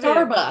these Chez pictures of him?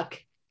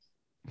 Starbuck.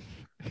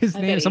 His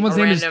I name, gotta someone's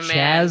eat a name is random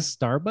man. Chaz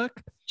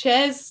Starbuck.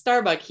 Chez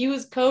Starbuck. He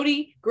was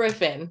Cody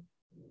Griffin.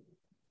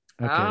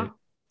 Okay. Oh.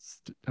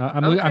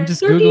 I'm Okay.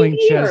 just 13th Googling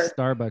year. Chaz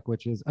Starbuck,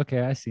 which is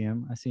okay. I see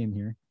him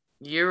here.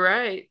 You're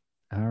right.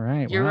 All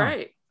right. You're wow.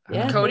 right.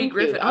 Yeah. Cody Thank you.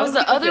 Griffin. I Oh, was the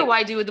like, other okay.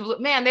 white dude with the blue.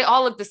 Man, they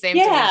all look the same to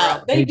Yeah, me,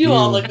 bro. they They do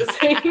all do. look the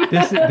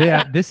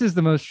same. This is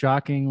the most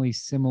shockingly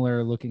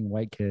similar looking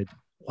white kid.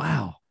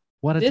 Wow.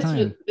 What a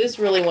time. This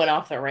really went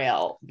off the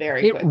rail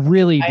very It quick.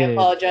 really I did.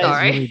 apologize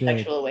Sorry. for It the really did.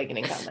 sexual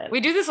awakening comment.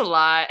 We do this a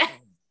lot.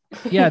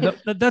 Yeah,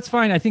 that's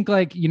fine. I think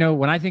like,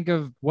 when I think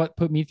of what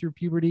put me through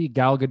puberty,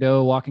 Gal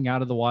Gadot walking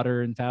out of the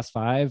water in Fast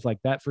Five, like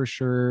that for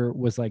sure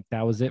was like,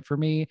 that was it for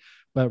me.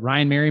 But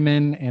Ryan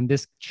Merriman and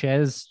this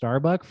Chez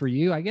Starbuck for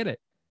you, I get it.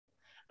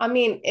 I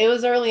mean, it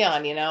was early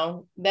on,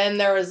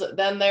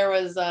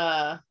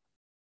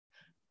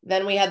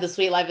 Then we had The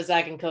Sweet Life of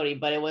Zach and Cody,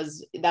 but that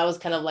was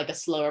kind of like a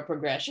slower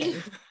progression.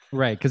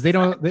 Right. Cause they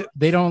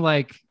don't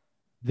like,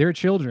 they're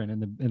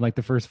children in like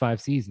the first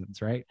 5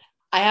 seasons, right?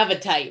 I have a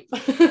type.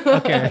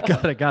 Okay,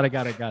 got it.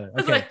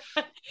 It's Okay. like,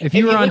 If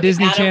you If were you on look at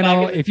Disney Adam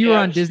Channel, back in if the you were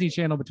on couch. Disney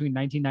Channel between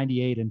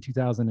 1998 and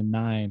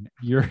 2009,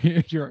 you're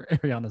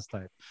Ariana's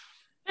type.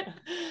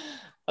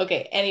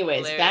 Okay.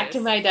 Anyways, back to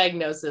Hilarious. my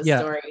diagnosis Yeah.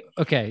 story.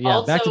 Okay,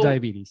 yeah, back to Also-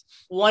 diabetes.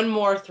 One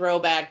more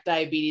throwback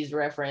diabetes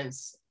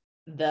reference.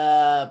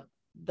 The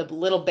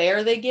little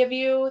bear they give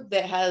you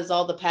that has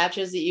all the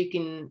patches that you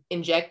can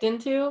inject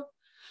into.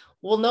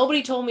 Well,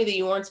 nobody told me that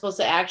you weren't supposed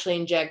to actually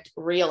inject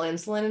real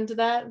insulin into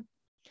that.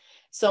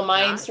 So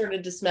mine Not?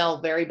 started to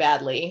smell very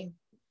badly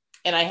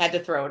and I had to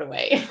throw it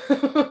away.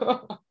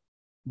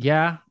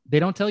 Yeah, they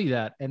don't tell you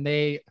that, and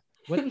they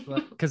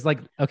because like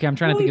okay, I'm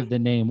trying to What think are of the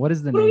name. What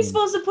is the What are we name?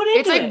 supposed to put into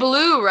it's like it?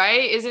 blue,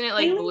 right? Isn't it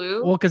like Really?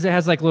 blue? Well, because it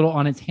has like little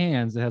on its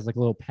hands. It has like a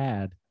little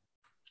pad.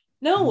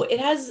 No, it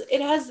has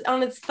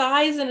on its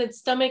thighs and its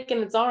stomach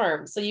and its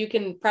arms, so you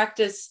can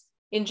practice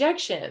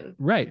injection.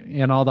 Right,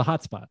 and all the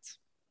hot spots.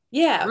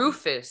 Yeah.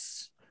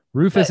 Rufus.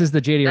 Rufus But is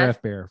the JDRF that's-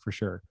 bear for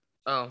sure.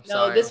 Oh, No,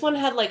 sorry. this one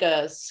had like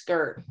a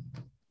skirt.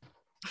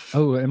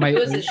 Oh, It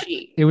was a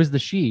she. It was the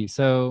she.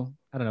 So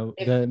I don't know.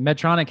 If- The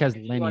Medtronic has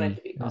if you want it Lenny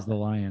to be as the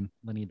lion.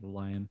 Lenny the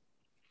lion.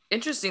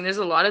 Interesting. There's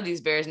a lot of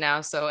these bears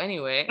now. So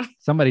anyway,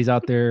 Somebody's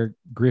out there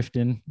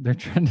grifting. They're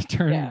trying to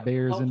turn Yeah.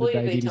 bears into Hopefully they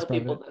diabetes. tell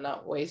people product. to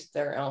not waste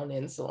their own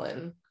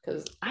insulin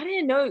because I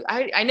didn't know.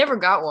 I never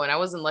got one. I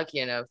wasn't lucky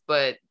enough,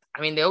 but I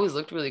mean, they always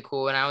looked really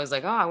cool, and I was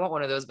like, oh, I want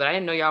one of those. But I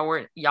didn't know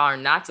y'all are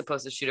not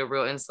supposed to shoot a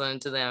real insulin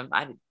into them.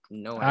 I didn't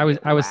know. I was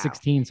Wow.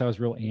 16, so I was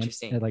real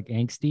Interesting. like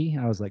angsty.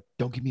 I was like,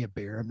 "Don't give me a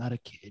bear. I'm not a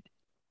kid."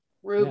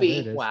 Ruby. Yeah,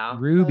 there it is. Wow.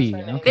 Ruby. That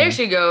was her name. Okay. There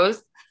she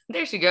goes.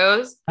 There she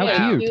goes. How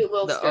Wow. cute.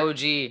 little The skirt.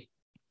 OG.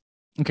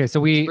 Okay, so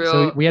we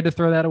Real- had to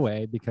throw that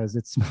away because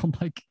it smelled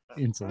like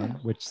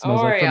insulin, which Oh,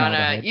 smells like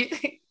Ariana,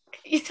 formaldehyde.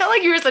 you sound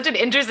like you were such an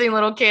interesting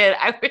little kid.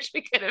 I wish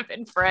we could have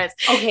been friends.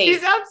 Okay. You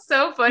sound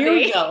so funny. Here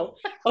we go.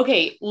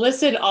 Okay,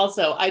 listen.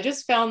 Also, I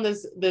just found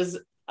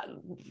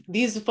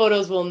these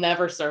photos will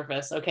never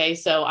surface. Okay,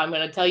 so I'm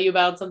going to tell you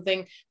about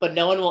something, but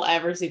no one will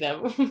ever see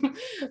them.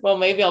 Well,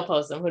 maybe I'll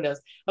post them. Who knows?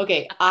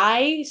 Okay,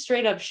 I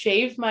straight up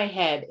shaved my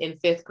head in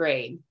 5th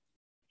grade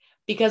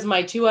because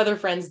my 2 other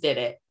friends did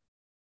it.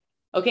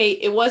 Okay,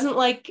 it wasn't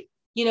like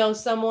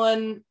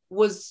someone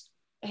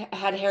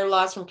had hair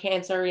loss from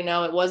cancer.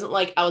 It wasn't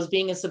like I was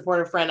being a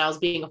supportive friend. I was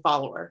being a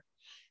follower.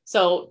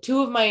 So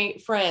 2 of my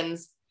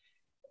friends,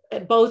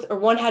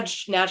 one had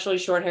naturally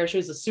short hair. She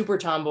was a super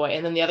tomboy.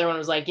 And then the other one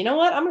was like, you know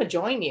what? I'm going to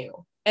join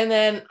you. And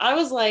then I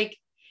was like,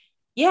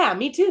 yeah,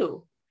 me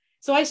too.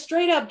 So I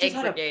straight up just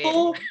Egg had brigade.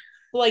 a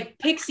like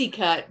pixie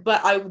cut,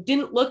 but I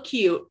didn't look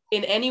cute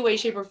in any way,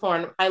 shape, or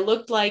form. I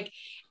looked like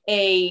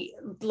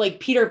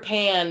Peter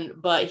Pan,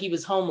 but he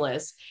was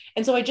homeless.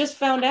 And so I just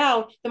found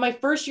out that my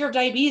first year of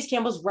diabetes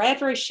camp was right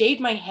after I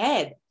shaved my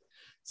head.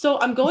 So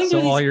I'm going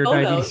through all these your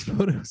photos, diabetes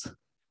photos.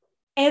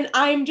 and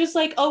I'm just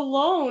like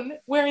alone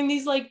wearing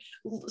these like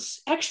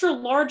extra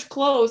large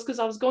clothes because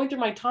I was going through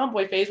my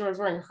tomboy phase where I was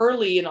wearing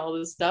Hurley and all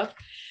this stuff.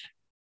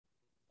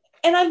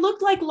 And I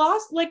looked like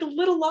a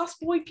little lost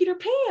boy Peter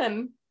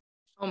Pan.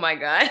 Oh my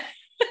God.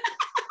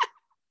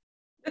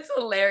 That's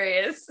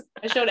hilarious.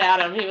 I showed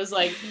Adam. He was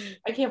like,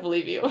 I can't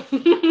believe you.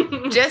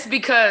 Just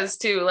because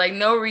too, like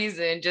no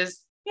reason.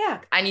 Just yeah.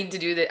 I need to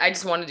do this. I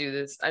just want to do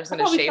this. I'm just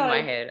gonna shave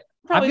my head.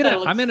 I'm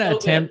gonna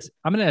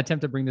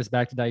attempt to bring this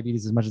back to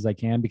diabetes as much as I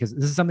can, because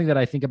this is something that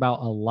I think about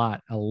a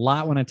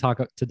lot when I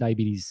talk to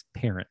diabetes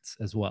parents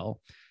as well,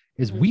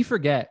 is we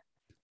forget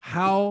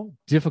how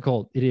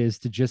difficult it is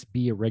to just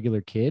be a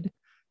regular kid.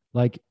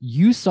 Like,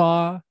 you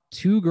saw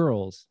 2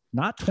 girls,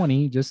 not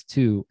 20, just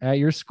 2 at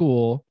your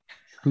school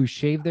who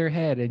shaved their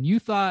head, and you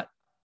thought,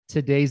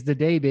 today's the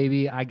day,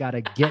 baby. I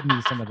gotta get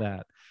me some of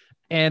that.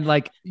 And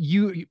like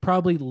you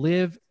probably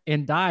live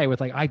and die with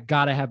like, I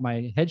gotta have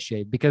my head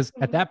shaved, because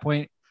at that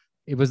point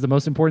it was the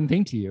most important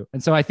thing to you.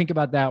 And so I think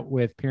about that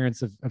with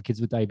parents of kids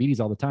with diabetes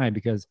all the time,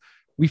 because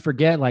we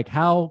forget like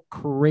how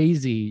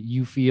crazy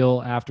you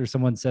feel after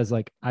someone says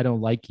like, I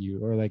don't like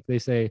you, or like they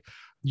say,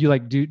 you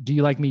like, do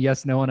you like me?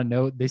 Yes, no on a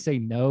note. They say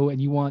no,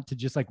 and you want to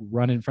just like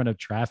run in front of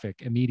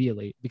traffic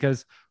immediately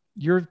because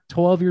you're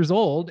 12 years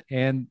old,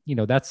 and you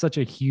know that's such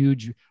a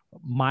huge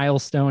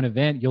milestone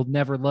event. You'll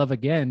never love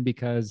again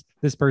because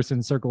this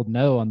person circled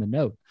no on the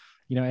note,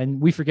 you know.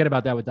 And we forget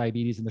about that with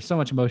diabetes, and there's so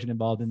much emotion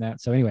involved in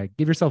that. So anyway,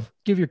 give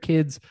your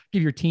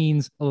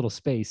teens a little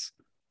space.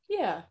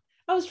 Yeah,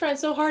 I was trying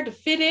so hard to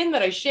fit in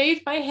that I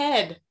shaved my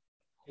head.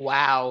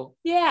 Wow.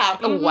 Yeah.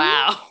 Mm-hmm.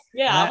 Wow.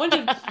 Yeah.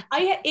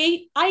 I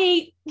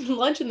ate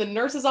lunch in the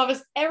nurse's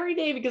office every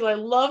day because I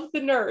loved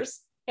the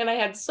nurse, and I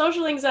had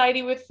social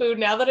anxiety with food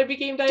now that I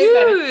became diabetic.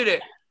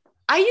 Dude,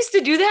 I used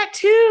to do that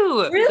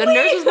too. Really? The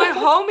nurse was my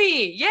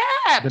homie.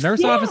 Yeah. The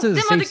nurse office is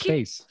a safe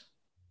space.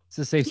 It's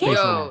a safe space.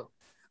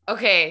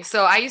 Okay,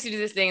 so I used to do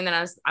this thing, and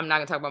then I'm not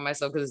gonna talk about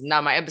myself because it's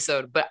not my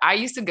episode, but I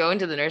used to go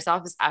into the nurse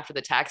office after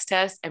the tax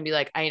test and be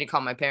like, I need to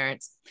call my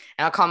parents.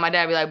 And I'll call my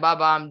dad and be like,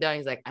 Baba, I'm done.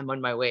 He's like, I'm on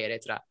my way.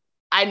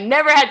 I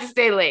never had to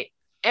stay late,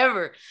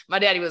 ever. My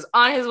daddy was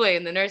on his way,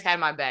 and the nurse had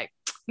my back.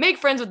 Make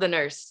friends with the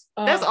nurse.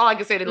 That's all I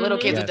can say to little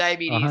kids with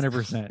diabetes.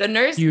 100%. The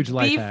nurse, huge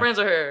life be hack. friends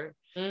with her.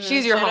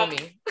 She's your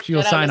homie.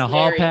 She'll sign a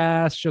hall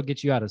pass. She'll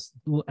get you out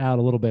a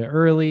little bit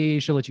early.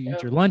 She'll let you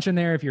eat your lunch in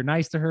there if you're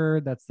nice to her.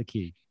 That's the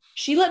key.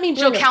 She let me.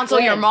 She'll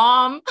counsel your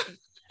mom.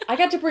 I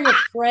got to bring a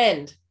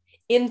friend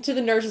into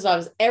the nurse's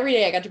office every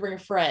day. I got to bring a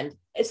friend,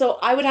 so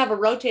I would have a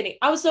rotating.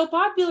 I was so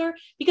popular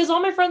because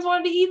all my friends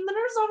wanted to eat in the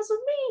nurse's office with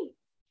me.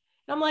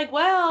 And I'm like,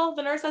 well,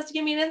 the nurse has to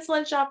give me an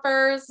insulin shot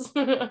first.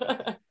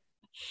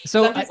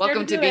 So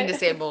welcome to being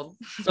disabled.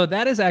 So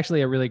that is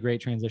actually a really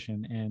great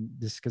transition. And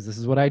because this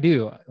is what I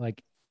do.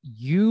 Like,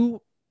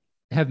 you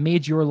have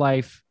made your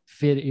life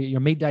fit,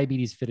 made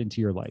diabetes fit into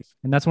your life.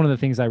 And that's one of the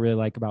things I really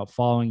like about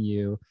following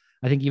you.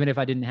 I think even if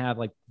I didn't have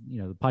like,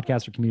 the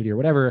podcast or community or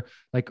whatever,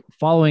 like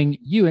following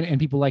you and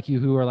people like you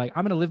who are like,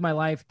 I'm going to live my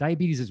life.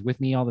 Diabetes is with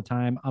me all the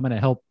time. I'm going to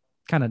help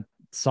kind of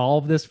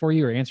solve this for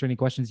you or answer any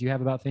questions you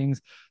have about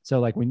things. So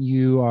like when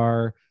you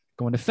are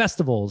going to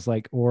festivals,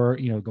 like, or,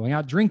 going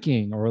out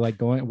drinking, or like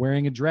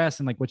wearing a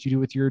dress, and like what you do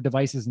with your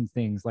devices and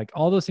things, like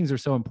all those things are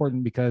so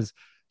important because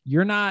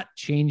you're not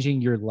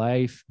changing your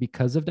life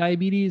because of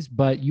diabetes,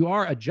 but you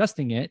are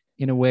adjusting it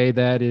in a way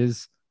that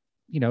is,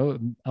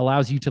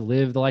 allows you to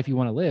live the life you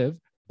want to live,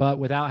 but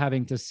without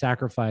having to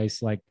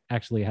sacrifice like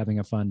actually having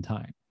a fun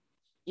time.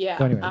 Yeah.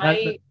 So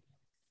anyway,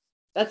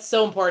 that's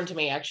so important to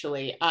me.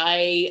 Actually,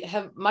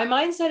 my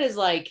mindset is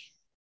like,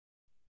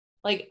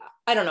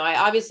 I don't know. I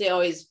obviously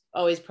always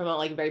promote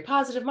like a very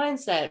positive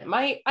mindset.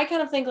 I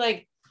kind of think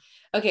like,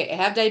 okay, I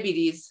have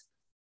diabetes.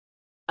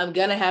 I'm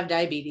going to have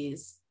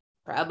diabetes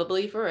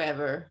probably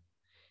forever.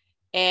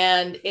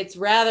 And it's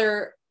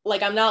rather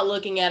like, I'm not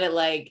looking at it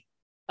like,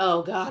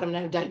 oh God, I'm going to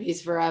have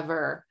diabetes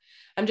forever.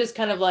 I'm just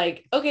kind of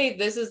like, okay,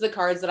 this is the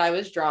cards that I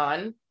was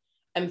drawn.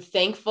 I'm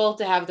thankful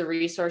to have the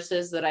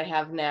resources that I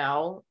have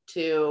now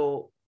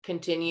to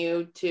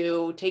continue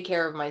to take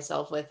care of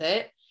myself with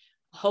it.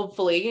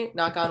 Hopefully,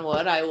 knock on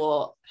wood, I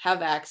will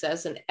have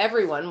access, and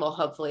everyone will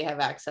hopefully have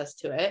access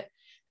to it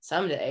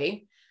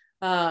someday.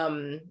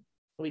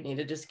 We need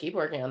to just keep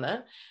working on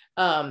that.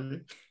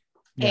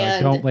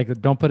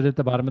 Don't put it at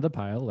the bottom of the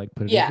pile, like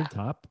put it at the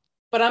top.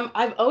 But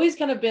I've always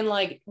kind of been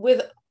like,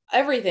 with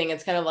everything,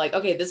 it's kind of like,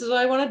 okay, this is what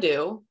I want to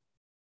do.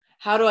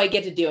 How do I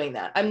get to doing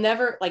that? I'm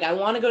never like, I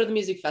want to go to the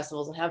music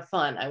festivals and have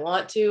fun. I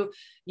want to,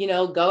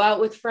 go out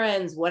with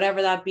friends,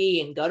 whatever that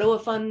be, and go to a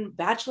fun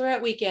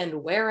bachelorette weekend,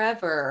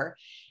 wherever.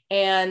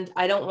 And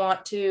I don't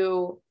want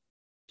to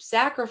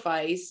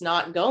sacrifice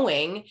not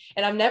going.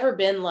 And I've never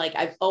been like,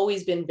 I've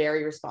always been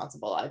very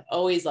responsible. I've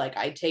always like,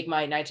 I take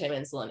my nighttime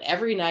insulin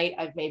every night.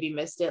 I've maybe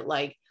missed it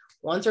like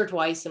once or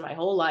twice in my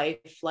whole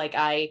life. Like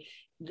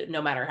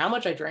no matter how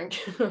much I drink,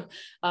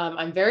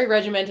 I'm very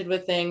regimented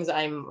with things.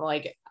 I'm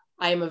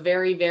a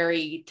very,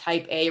 very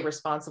type A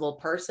responsible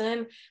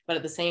person, but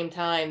at the same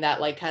time that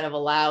like kind of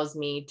allows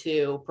me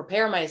to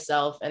prepare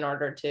myself in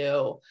order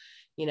to,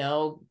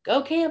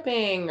 go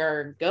camping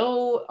or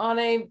go on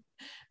a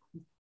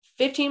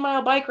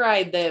 15-mile bike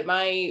ride that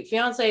my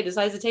fiance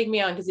decides to take me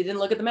on because he didn't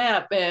look at the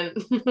map, and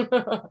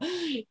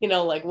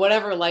like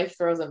whatever life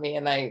throws at me.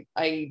 And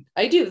I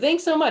do.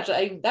 Thanks so much.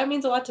 That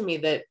means a lot to me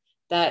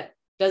that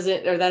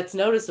doesn't, or that's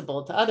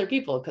noticeable to other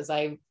people, because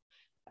I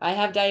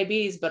have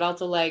diabetes, but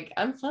also like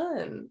I'm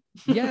fun.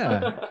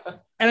 Yeah.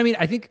 And I mean,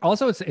 I think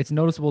also it's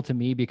noticeable to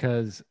me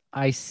because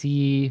I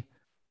see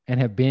and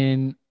have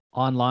been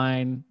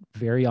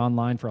very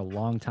online for a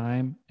long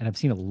time, and I've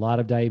seen a lot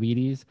of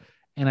diabetes.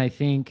 And I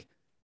think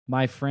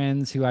my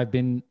friends who I've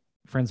been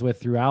friends with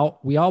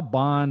throughout, we all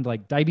bond.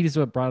 Like diabetes is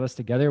what brought us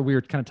together. We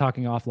were kind of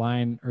talking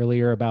offline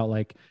earlier about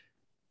like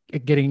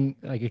getting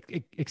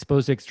like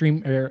exposed to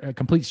extreme or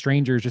complete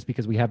strangers just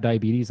because we have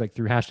diabetes, like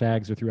through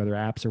hashtags or through other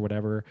apps or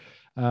whatever.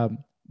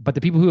 But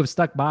the people who have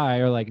stuck by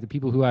are like the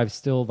people who I've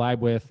still vibe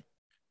with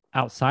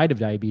outside of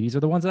diabetes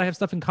are the ones that I have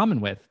stuff in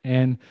common with.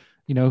 And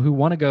who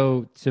want to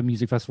go to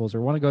music festivals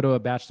or want to go to a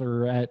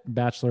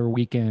bachelor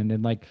weekend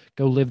and like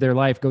go live their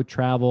life, go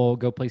travel,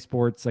 go play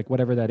sports, like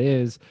whatever that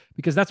is,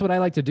 because that's what I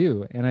like to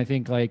do. And I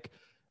think like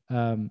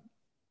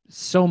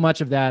so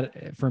much of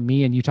that for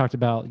me, and you talked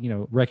about,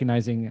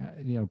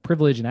 recognizing,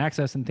 privilege and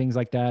access and things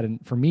like that. And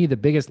for me, the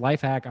biggest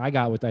life hack I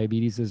got with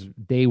diabetes is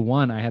day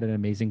one, I had an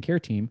amazing care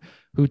team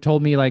who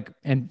told me like,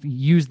 and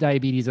used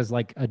diabetes as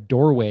like a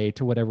doorway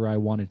to whatever I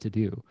wanted to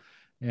do.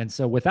 And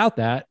so without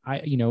that,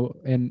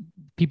 and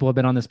people have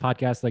been on this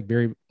podcast, like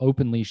very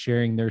openly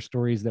sharing their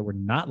stories that were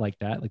not like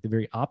that, like the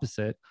very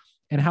opposite,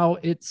 and how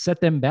it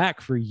set them back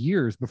for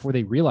years before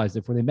they realized it,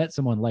 before they met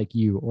someone like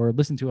you or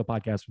listened to a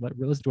podcast, or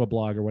listened to a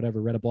blog or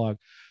whatever, read a blog,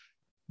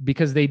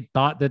 because they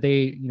thought that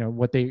they,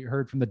 what they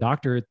heard from the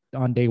doctor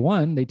on day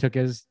one, they took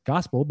as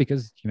gospel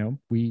because,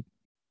 we,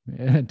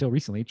 until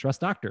recently, trust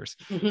doctors.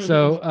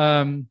 So,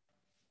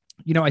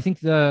 I think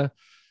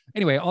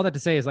anyway, all that to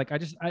say is like,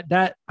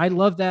 I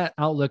love that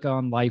outlook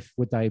on life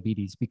with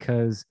diabetes,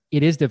 because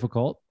it is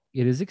difficult.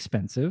 It is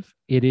expensive.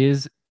 It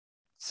is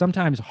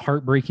sometimes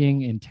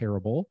heartbreaking and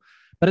terrible,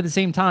 but at the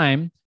same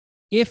time,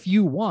 if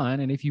you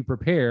want, and if you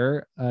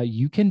prepare,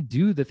 you can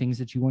do the things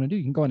that you want to do.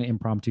 You can go on an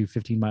impromptu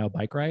 15-mile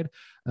bike ride,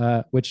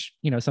 which,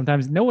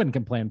 sometimes no one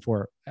can plan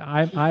for.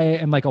 I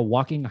am like a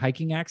walking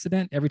hiking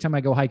accident. Every time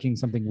I go hiking,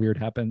 something weird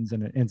happens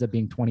and it ends up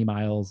being 20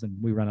 miles and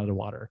we run out of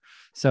water.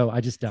 So I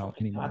just don't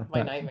anymore. That's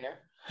my nightmare.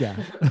 Yeah.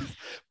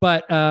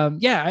 But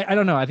I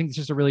don't know. I think it's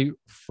just a really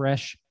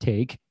fresh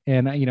take.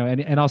 And,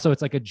 and also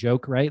it's like a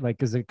joke, right? Like,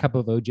 cause a cup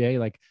of OJ,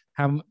 like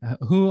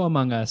who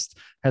among us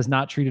has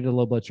not treated a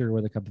little butcher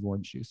with a cup of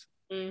orange juice?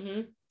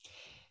 Mm-hmm.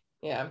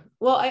 Yeah.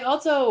 Well, I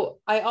also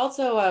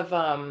have,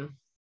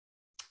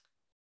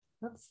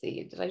 let's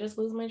see, did I just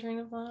lose my train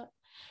of thought?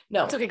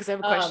 No, it's okay. Cause I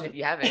have a question if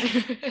you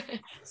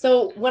haven't.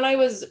 So when I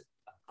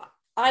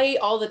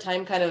all the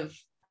time kind of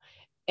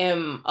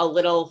am a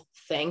little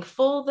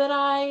thankful that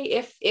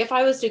if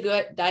I was to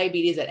get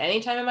diabetes at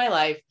any time in my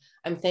life,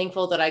 I'm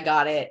thankful that I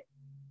got it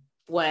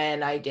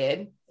when I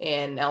did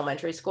in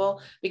elementary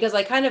school, because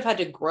I kind of had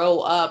to grow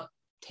up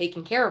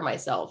taking care of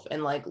myself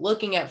and like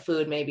looking at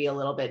food maybe a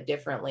little bit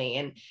differently.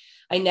 And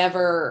I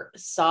never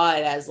saw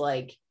it as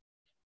like,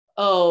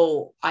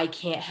 oh, I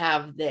can't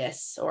have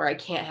this or I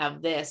can't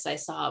have this. I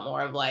saw it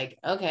more of like,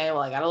 okay,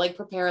 well, I gotta like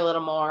prepare a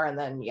little more and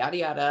then yada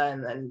yada,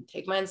 and then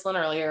take my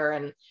insulin earlier.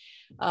 And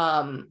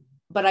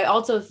but I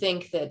also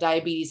think that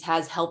diabetes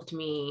has helped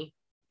me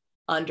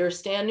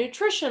understand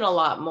nutrition a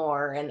lot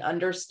more and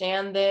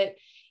understand that,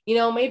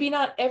 maybe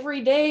not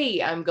every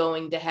day I'm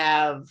going to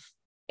have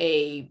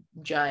a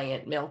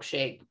giant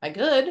milkshake. I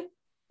could,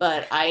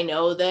 but I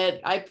know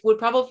that I would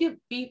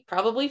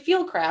probably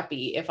feel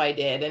crappy if I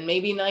did. And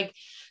maybe like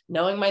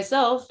knowing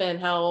myself and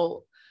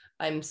how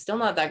I'm still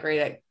not that great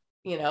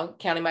at,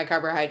 counting my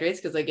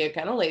carbohydrates because I get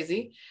kind of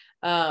lazy.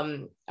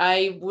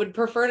 I would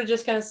prefer to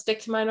just kind of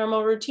stick to my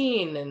normal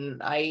routine,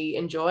 and I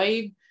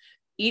enjoy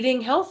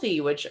eating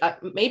healthy, which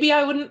maybe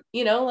I wouldn't,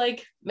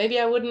 maybe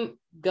I wouldn't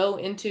go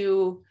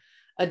into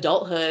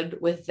adulthood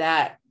with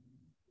that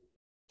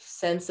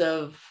sense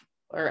of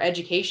or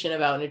education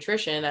about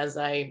nutrition as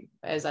I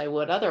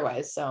would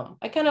otherwise. So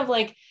I kind of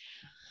like,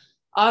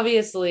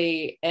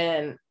 obviously,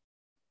 and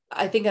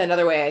I think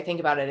another way I think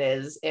about it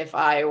is if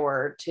I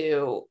were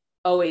to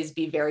always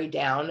be very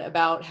down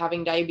about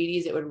having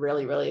diabetes, it would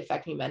really, really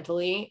affect me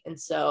mentally. And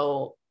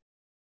so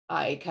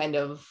I kind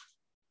of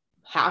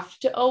have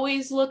to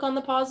always look on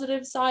the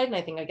positive side. And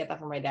I think I get that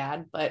from my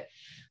dad, but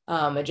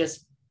it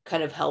just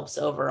kind of helps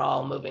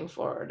overall moving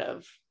forward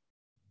of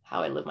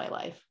how I live my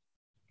life.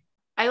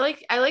 I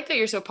like that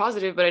you're so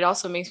positive, but it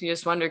also makes me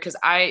just wonder, because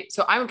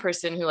I'm a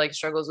person who like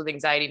struggles with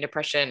anxiety and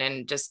depression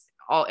and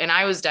and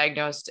I was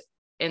diagnosed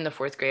in the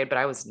 4th grade, but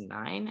I was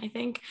 9, I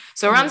think.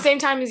 So around the same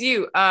time as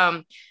you.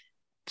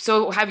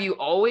 So have you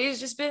always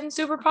just been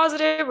super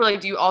positive, or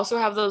like do you also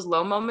have those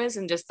low moments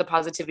and just the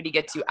positivity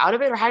gets you out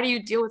of it, or how do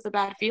you deal with the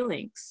bad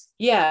feelings?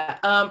 Yeah,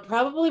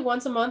 probably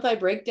once a month I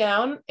break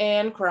down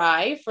and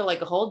cry for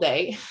like a whole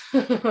day.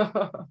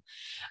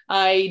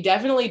 I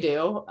definitely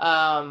do.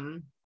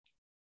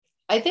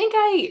 I think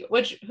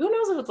which who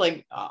knows if it's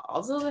like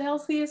also the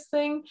healthiest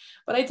thing,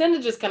 but I tend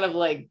to just kind of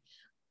like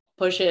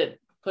push it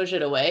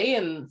away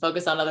and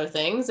focus on other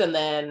things. And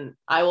then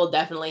I will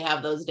definitely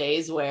have those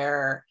days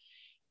where,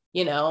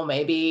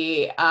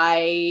 maybe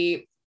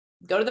I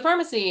go to the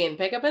pharmacy and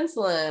pick up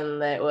insulin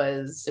that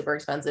was super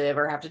expensive,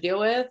 or have to deal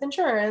with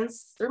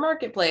insurance through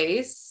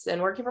Marketplace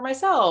and working for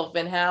myself,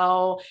 and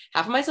how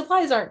half of my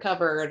supplies aren't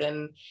covered,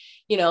 and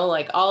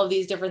like all of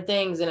these different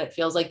things. And it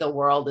feels like the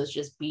world is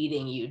just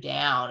beating you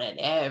down at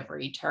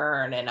every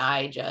turn. And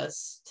I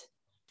just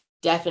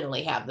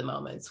definitely have the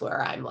moments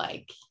where I'm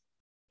like,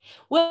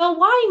 well,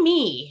 why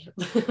me?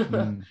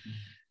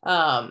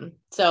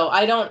 So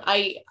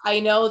I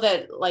know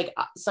that like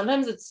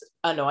sometimes it's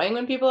annoying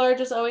when people are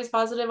just always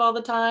positive all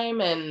the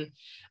time. And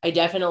I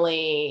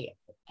definitely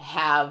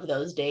have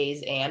those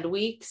days and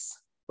weeks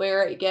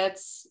where it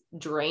gets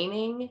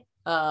draining.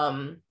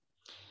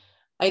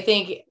 I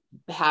think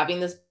having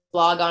this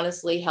blog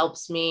honestly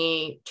helps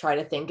me try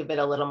to think of it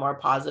a little more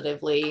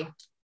positively,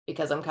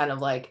 because I'm kind of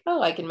like,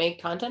 oh, I can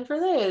make content for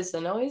this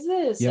and always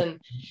this. Yep.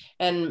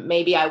 And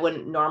maybe I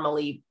wouldn't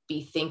normally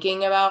be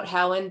thinking about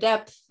how in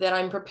depth that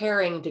I'm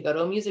preparing to go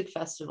to a music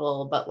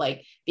festival, but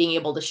like being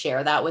able to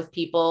share that with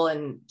people,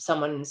 and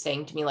someone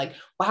saying to me like,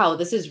 wow,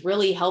 this is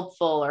really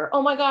helpful, or,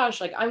 oh my gosh,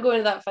 like I'm going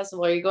to that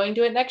festival. Are you going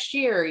to it next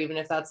year? Even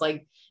if that's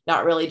like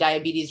not really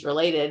diabetes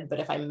related, but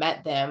if I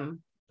met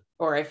them,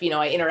 or if,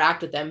 I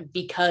interact with them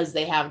because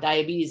they have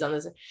diabetes on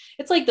this,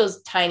 it's like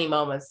those tiny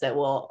moments that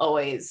will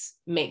always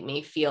make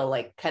me feel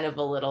like kind of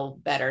a little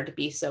better to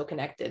be so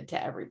connected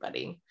to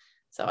everybody.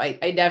 So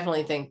I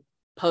definitely think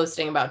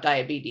posting about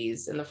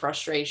diabetes and the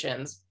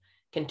frustrations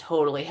can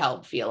totally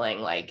help feeling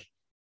like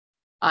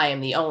I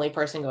am the only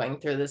person going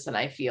through this, and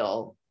I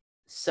feel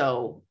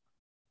so,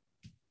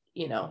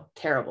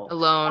 terrible.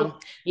 Alone.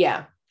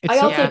 Yeah. It's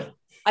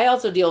I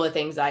also deal with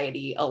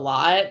anxiety a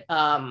lot.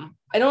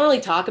 I don't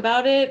really talk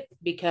about it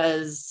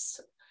because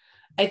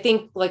I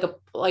think like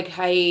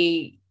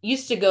I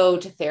used to go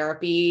to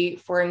therapy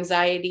for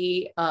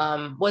anxiety.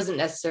 Wasn't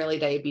necessarily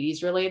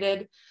diabetes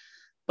related,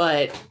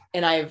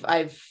 and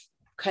I've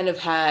kind of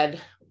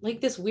had like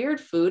this weird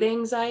food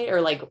anxiety,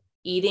 or like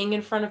eating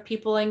in front of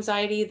people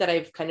anxiety, that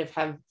I've kind of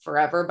had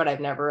forever, but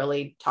I've never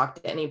really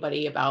talked to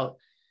anybody about,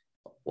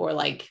 or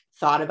like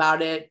thought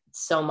about it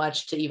so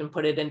much to even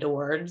put it into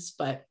words.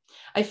 But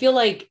I feel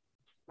like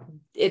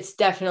it's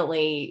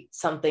definitely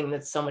something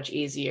that's so much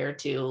easier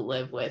to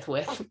live with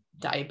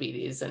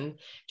diabetes, and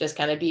just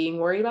kind of being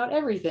worried about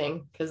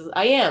everything, because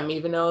I am,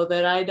 even though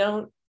that I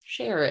don't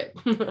share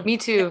it. Me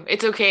too.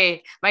 It's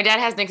okay. My dad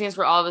has nicknames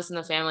for all of us in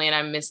the family, and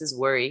I'm Mrs.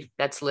 Worry.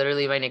 That's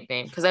literally my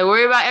nickname, because I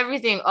worry about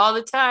everything all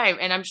the time.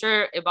 And I'm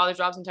sure it bothers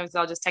Rob sometimes, so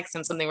I'll just text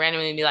him something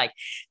randomly and be like,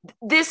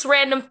 this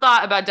random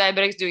thought about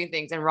diabetics doing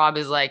things. And Rob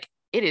is like,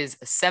 it is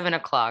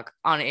 7:00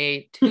 on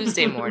a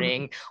Tuesday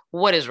morning.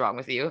 What is wrong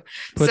with you?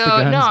 Put the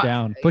guns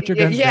down. Put your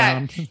guns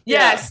down.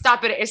 Yeah.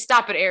 Stop it.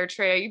 Stop it,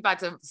 Eritrea. You about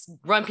to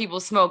run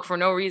people smoke for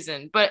no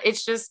reason. But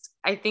it's just,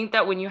 I think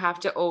that when you have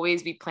to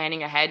always be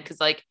planning ahead, because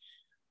like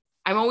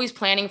I'm always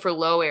planning for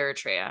low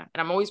Eritrea, and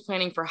I'm always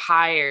planning for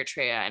high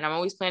Eritrea, and I'm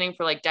always planning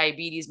for like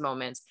diabetes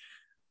moments.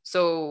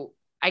 So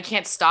I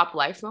can't stop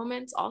life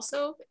moments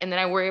also. And then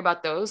I worry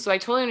about those. So I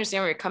totally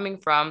understand where you're coming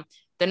from.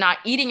 The not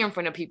eating in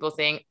front of people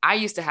thing, I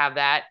used to have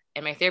that.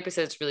 And my therapist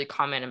said it's really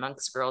common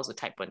amongst girls with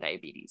type 1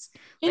 diabetes.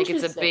 Like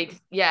it's a big,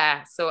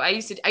 yeah. So I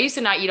used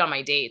to not eat on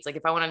my dates. Like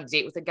if I went on a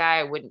date with a guy,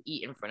 I wouldn't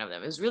eat in front of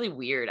them. It was really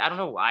weird. I don't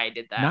know why I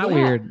did that. Not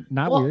weird.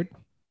 Not weird.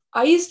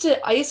 I used to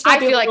I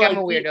feel like I'm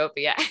a weirdo,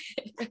 but yeah.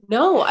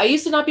 No, I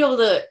used to not be able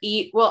to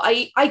eat. Well,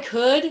 I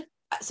could.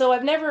 So I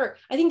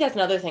think that's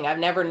another thing. I've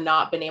never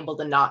not been able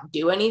to not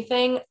do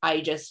anything. I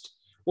just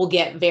will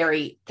get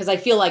because I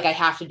feel like I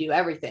have to do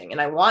everything,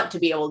 and I want to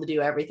be able to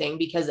do everything,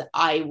 because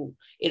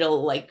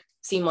it'll like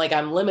seem like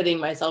I'm limiting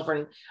myself,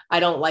 and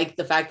I don't like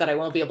the fact that I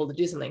won't be able to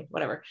do something,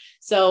 whatever.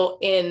 So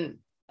in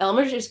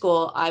elementary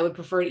school, I would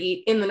prefer to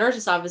eat in the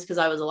nurse's office because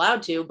I was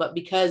allowed to, but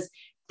because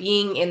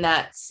being in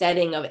that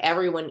setting of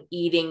everyone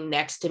eating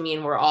next to me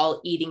and we're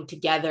all eating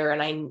together,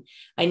 and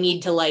I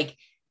need to like,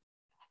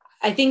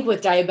 I think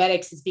with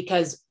diabetics, it's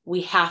because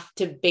we have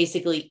to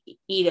basically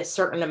eat a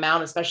certain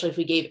amount, especially if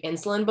we gave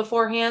insulin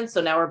beforehand. So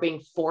now we're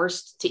being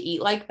forced to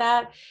eat like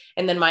that.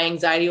 And then my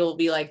anxiety will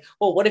be like,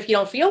 well, what if you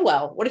don't feel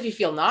well? What if you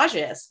feel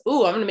nauseous?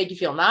 Ooh, I'm going to make you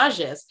feel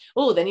nauseous.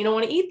 Oh, then you don't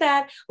want to eat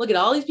that. Look at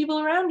all these people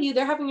around you.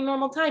 They're having a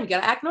normal time. You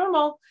got to act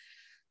normal.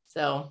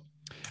 So.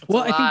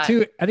 Well, I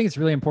think it's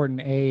really important,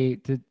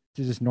 to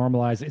to just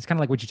normalize. It's kind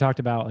of like what you talked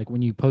about, like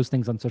when you post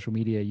things on social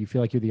media, you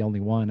feel like you're the only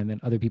one, and then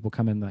other people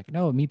come in like,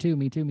 no, me too,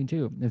 me too, me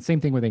too. And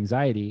same thing with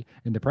anxiety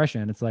and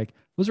depression. It's like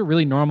those are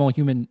really normal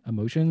human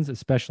emotions,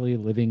 especially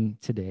living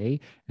today,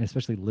 and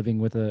especially living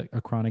with a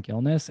chronic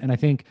illness. And I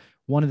think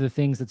one of the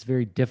things that's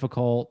very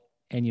difficult,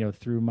 and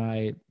through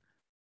my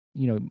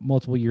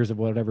multiple years of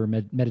whatever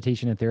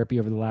meditation and therapy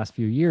over the last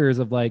few years,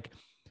 of like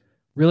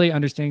really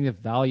understanding the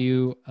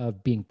value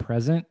of being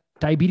present.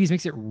 Diabetes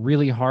makes it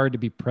really hard to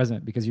be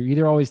present because you're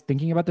either always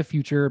thinking about the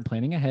future and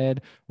planning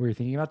ahead, or you're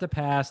thinking about the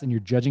past and you're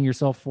judging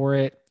yourself for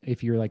it.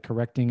 If you're like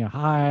correcting a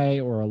high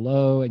or a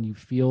low and you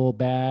feel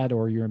bad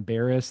or you're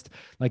embarrassed,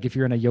 like if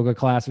you're in a yoga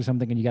class or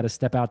something and you got to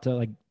step out to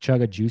like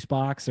chug a juice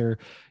box or,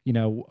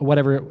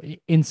 whatever,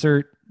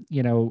 insert,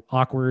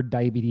 awkward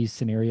diabetes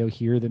scenario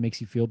here that makes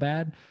you feel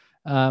bad.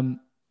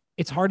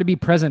 It's hard to be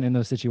present in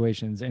those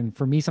situations. And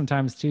for me,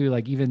 sometimes too,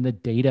 like even the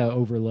data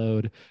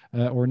overload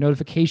or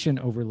notification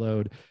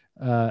overload,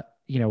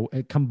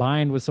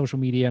 combined with social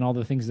media and all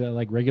the things that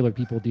like regular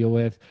people deal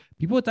with,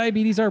 people with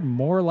diabetes are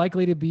more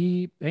likely to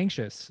be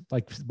anxious,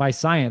 like by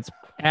science.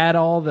 Add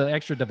all the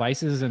extra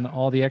devices and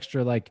all the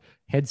extra like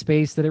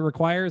headspace that it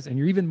requires, and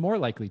you're even more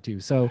likely to.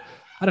 So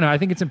I don't know. I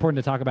think it's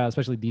important to talk about,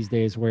 especially these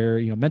days where,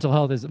 mental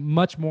health is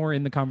much more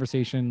in the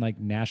conversation, like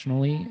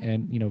nationally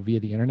and, via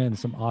the internet, and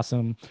some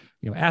awesome,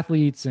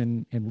 athletes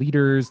and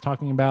leaders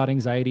talking about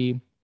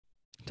anxiety,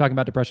 talking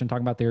about depression,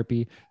 talking about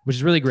therapy, which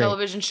is really great.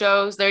 Television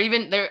shows.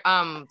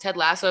 Ted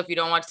Lasso. If you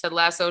don't watch Ted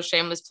Lasso,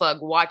 shameless plug,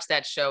 watch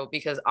that show,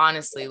 because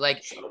honestly,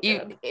 like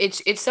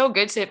it's so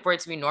good for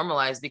it to be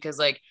normalized, because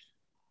like,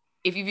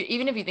 if you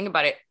think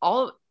about it,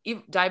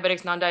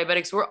 diabetics,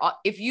 non-diabetics,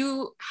 if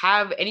you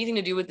have anything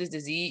to do with this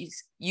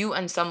disease, you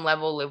on some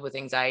level live with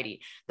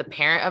anxiety. The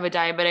parent of a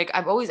diabetic,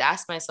 I've always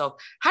asked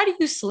myself, how do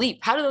you sleep?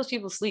 How do those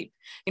people sleep?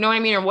 You know what I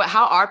mean? Or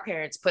how our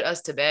parents put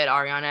us to bed,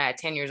 Ariana, at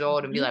 10 years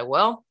old, and be like,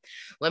 well,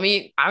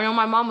 I know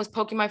my mom was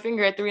poking my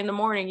finger at 3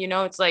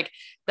 a.m. It's like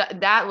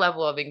that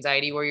level of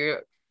anxiety where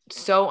you're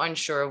so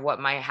unsure of what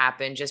might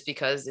happen, just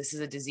because this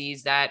is a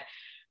disease that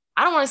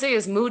I don't want to say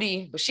is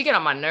moody, but she get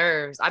on my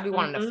nerves. I be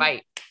wanting to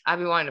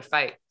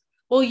fight.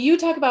 Well, you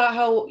talk about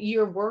how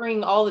you're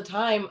worrying all the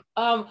time.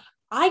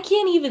 I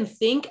can't even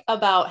think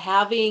about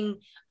having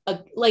I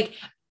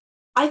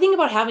think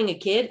about having a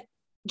kid,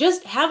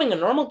 just having a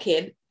normal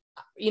kid,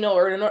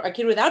 or a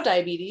kid without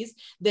diabetes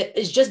that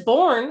is just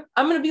born.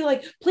 I'm going to be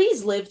like,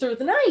 please live through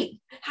the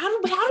night. How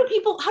do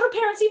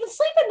parents even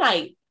sleep at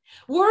night?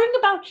 Worrying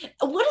about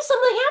what if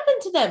something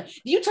happened to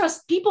them? Do you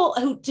trust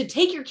people to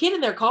take your kid in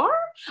their car?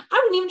 I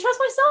wouldn't even trust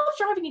myself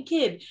driving a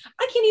kid.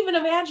 I can't even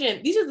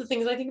imagine. These are the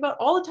things I think about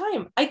all the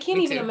time. I can't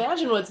even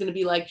imagine what it's going to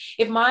be like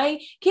if my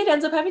kid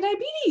ends up having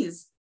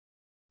diabetes.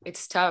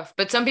 It's tough,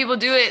 but some people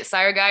do it.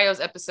 Syra Gaio's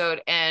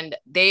episode, and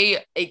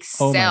they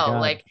excel.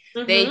 Like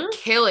they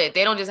kill it.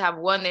 They don't just have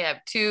one; they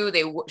have two.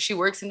 She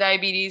works in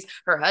diabetes.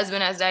 Her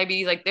husband has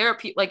diabetes. Like there are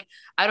people. Like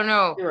I don't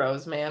know,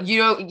 heroes, man.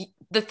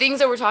 The things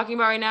that we're talking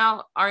about right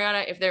now,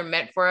 Ariana, if they're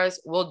meant for us,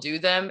 we'll do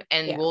them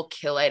and we'll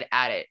kill it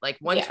at it. Like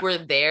once we're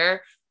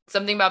there,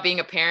 something about being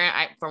a parent,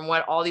 from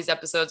what all these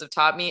episodes have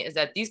taught me, is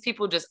that these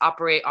people just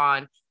operate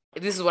on,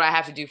 this is what I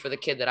have to do for the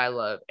kid that I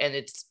love, and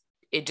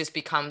it just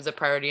becomes a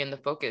priority and the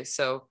focus.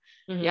 So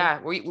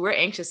we're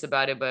anxious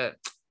about it, but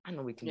I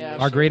know we can do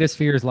it. Our greatest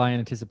fears lie in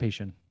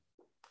anticipation.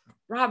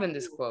 Robbing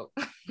this quote.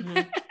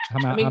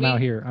 I'm out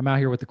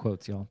here with the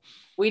quotes, y'all.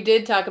 We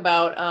did talk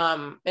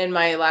about in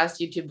my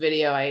last YouTube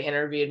video, I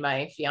interviewed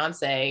my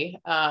fiance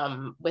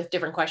with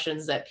different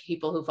questions that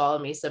people who follow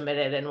me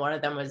submitted, and one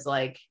of them was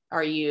like,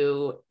 are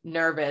you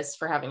nervous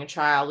for having a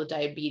child with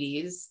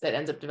diabetes that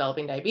ends up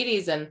developing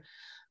diabetes? And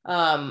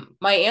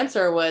my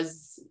answer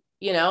was,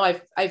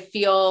 I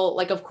feel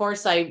like, of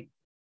course I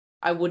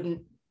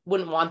wouldn't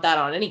want that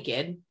on any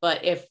kid,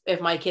 but if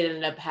my kid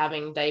ended up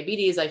having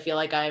diabetes, I feel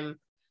like I'm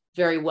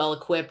very well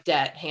equipped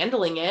at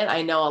handling it.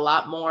 I know a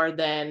lot more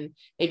than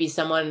maybe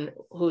someone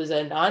who's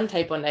a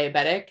non-type 1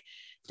 diabetic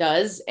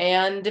does.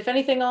 And if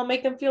anything, I'll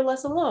make them feel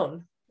less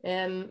alone.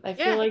 And I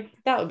feel like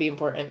that would be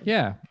important.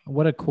 Yeah.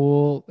 What a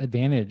cool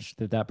advantage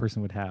that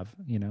person would have,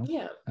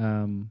 Yeah.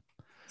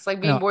 It's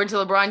like being born to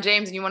LeBron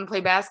James and you want to play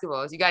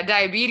basketball. You got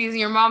diabetes and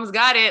your mom's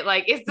got it.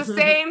 Like it's the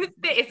same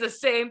thing. It's the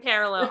same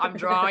parallel. I'm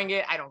drawing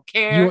it. I don't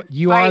care.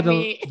 You are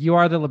the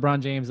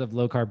LeBron James of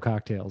low carb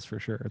cocktails for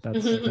sure.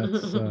 That's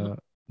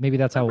maybe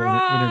that's how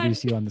we'll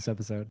introduce you on this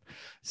episode.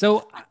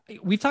 So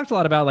we've talked a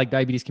lot about like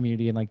diabetes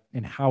community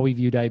and how we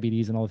view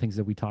diabetes and all the things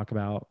that we talk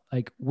about.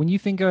 Like when you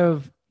think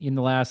of in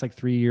the last like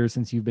 3 years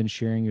since you've been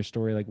sharing your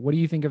story, like what do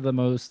you think of the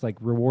most like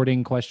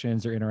rewarding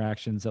questions or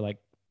interactions that like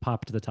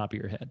pop to the top of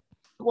your head?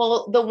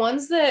 Well, the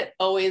ones that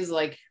always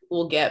like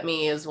will get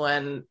me is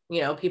when,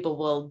 people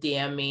will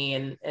DM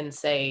me and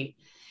say,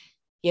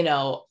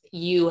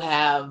 you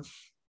have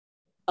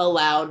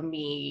allowed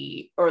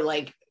me, or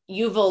like,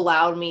 you've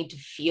allowed me to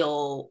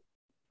feel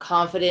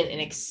confident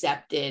and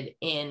accepted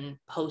in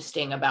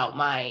posting about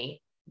my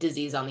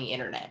disease on the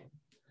internet.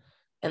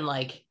 And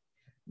like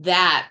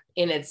that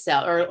in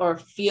itself, or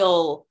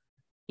feel,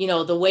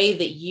 the way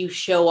that you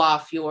show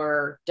off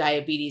your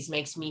diabetes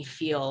makes me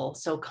feel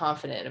so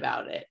confident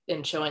about it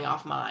and showing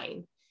off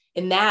mine.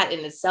 And that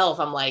in itself,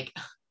 I'm like,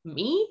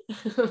 me?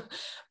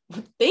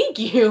 Thank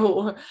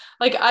you.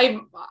 Like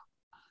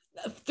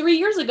 3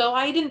 years ago,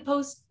 I didn't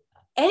post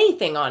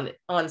anything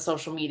on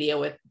social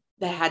media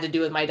that had to do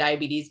with my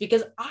diabetes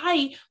because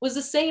I was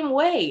the same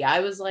way.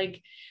 I was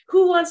like,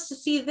 who wants to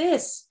see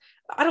this?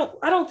 I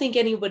don't think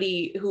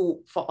anybody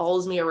who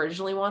follows me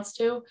originally wants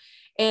to.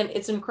 And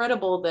it's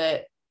incredible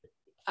that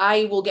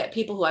I will get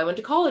people who I went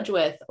to college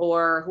with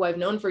or who I've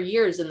known for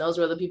years. And those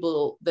were the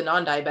people, the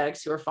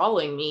non-diabetics who are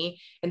following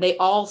me, and they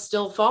all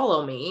still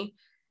follow me.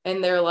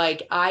 And they're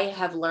like, I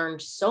have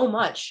learned so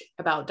much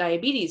about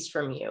diabetes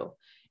from you.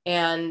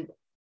 And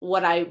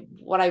what I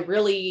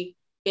really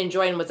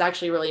enjoy and what's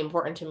actually really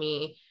important to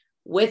me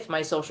with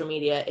my social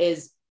media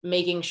is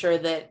making sure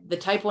that the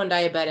type 1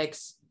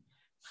 diabetics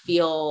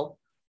feel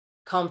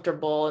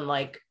comfortable and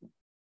like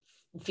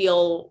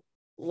feel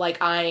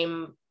like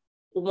I'm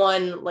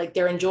one, like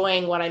they're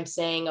enjoying what I'm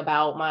saying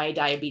about my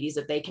diabetes,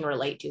 that they can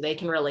relate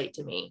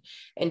to me.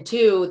 And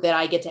 2, that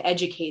I get to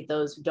educate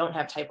those who don't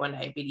have type 1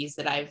 diabetes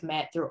that I've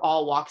met through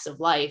all walks of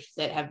life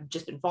that have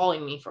just been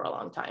following me for a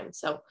long time.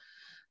 So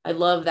I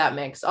love that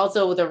mix.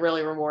 Also, the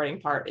really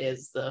rewarding part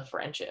is the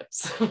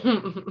friendships.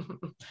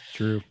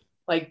 True.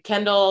 Like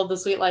Kendall, the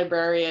sweet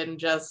librarian,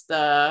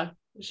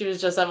 she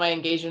was just at my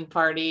engagement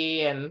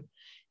party, and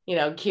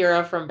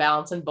Kira from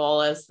Balance and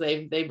Bolus,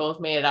 they both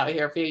made it out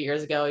here a few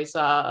years ago. We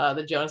saw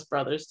the Jonas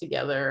Brothers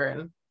together,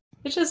 and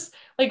it's just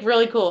like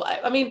really cool.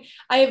 I mean,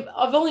 I've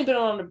only been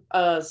on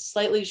a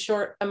slightly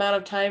short amount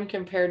of time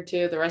compared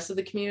to the rest of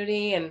the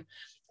community, and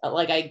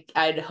like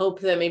I'd hope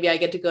that maybe I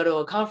get to go to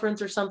a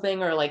conference or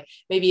something, or like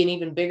maybe an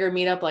even bigger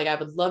meetup. Like I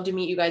would love to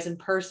meet you guys in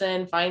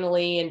person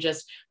finally, and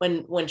just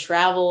when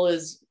travel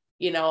is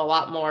a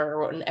lot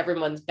more, when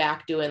everyone's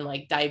back doing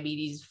like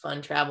diabetes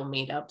fun travel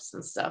meetups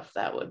and stuff,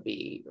 that would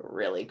be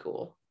really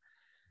cool.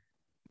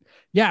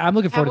 Yeah, I'm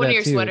looking forward to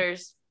that too. Have one of your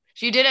sweaters.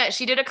 She did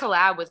a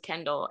collab with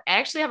Kendall. I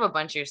actually have a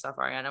bunch of your stuff,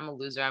 Ariane. I'm a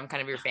loser. I'm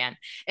kind of your fan.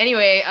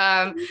 Anyway,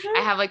 I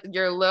have like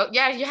your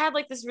you had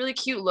like this really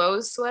cute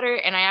Lowe's sweater,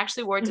 and I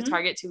actually wore it to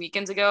Target 2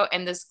 weekends ago.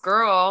 And this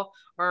girl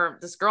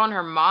and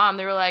her mom,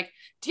 they were like,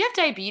 "Do you have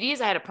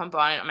diabetes?" I had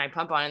my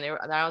pump on,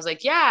 and I was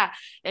like, "Yeah."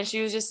 And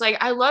she was just like,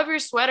 "I love your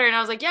sweater," and I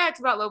was like, "Yeah, it's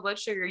about low blood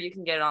sugar. You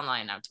can get it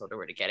online." And I told her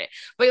where to get it,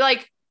 but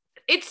like,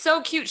 it's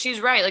so cute. She's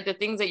right. Like the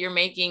things that you're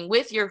making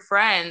with your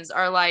friends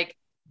are like,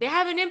 they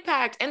have an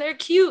impact and they're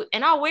cute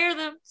and I'll wear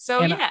them.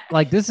 So yeah.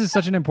 Like, this is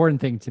such an important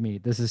thing to me.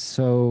 This is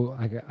so,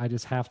 I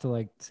just have to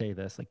like say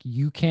this, like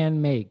you can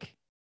make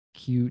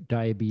cute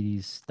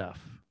diabetes stuff.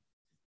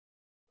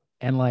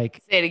 And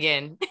like, say it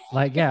again.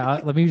 Like,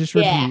 yeah, let me just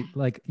repeat,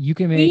 like you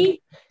can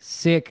make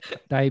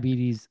sick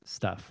diabetes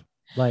stuff.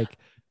 Like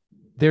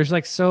there's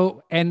like,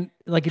 and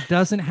like, it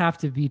doesn't have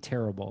to be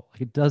terrible.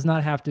 Like it does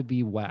not have to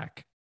be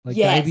whack. Like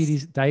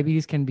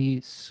diabetes can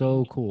be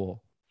so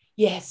cool.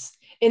 Yes.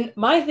 And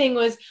my thing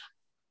was,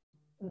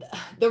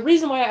 the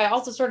reason why I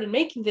also started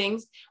making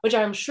things, which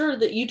I'm sure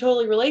that you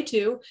totally relate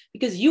to,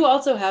 because you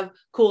also have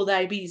cool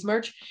diabetes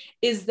merch,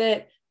 is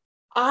that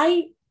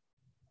I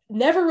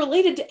never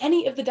related to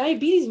any of the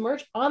diabetes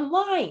merch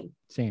online.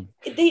 Same.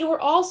 They were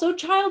all so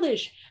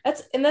childish.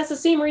 That's the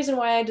same reason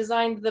why I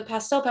designed the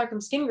pastel pack from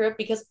Skin Grip,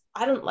 because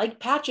I don't like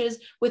patches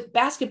with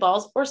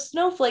basketballs or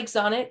snowflakes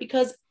on it,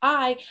 because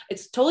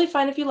it's totally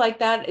fine if you like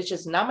that. It's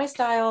just not my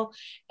style.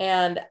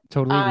 And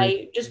totally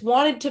I just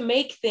wanted to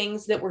make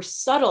things that were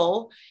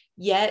subtle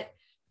yet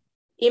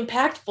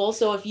impactful.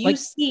 So if you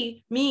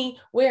see me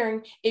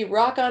wearing a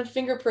Rock On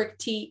finger prick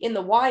tee in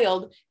the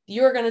wild,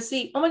 you're going to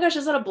see, oh my gosh,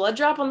 is that a blood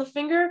drop on the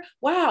finger?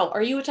 Wow.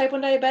 Are you a type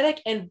 1 diabetic?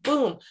 And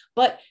boom.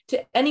 But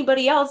to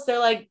anybody else, they're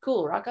like,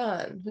 cool, rock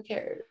on. Who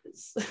cares?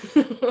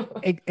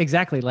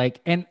 Exactly.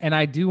 Like, and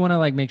I do want to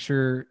like make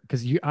sure,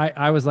 because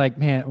I was like,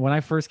 man, when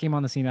I first came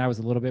on the scene, I was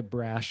a little bit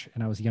brash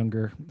and I was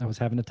younger. I was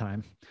having a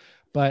time.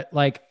 But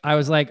like, I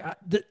was like,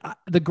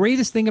 the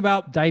greatest thing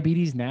about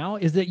diabetes now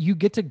is that you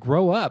get to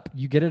grow up.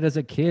 You get it as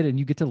a kid and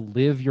you get to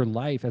live your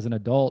life as an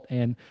adult.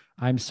 And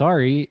I'm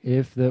sorry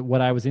if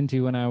what I was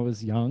into when I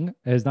was young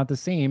is not the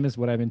same as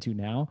what I'm into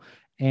now.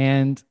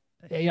 And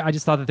I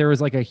just thought that there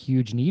was like a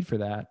huge need for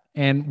that.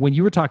 And when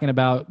you were talking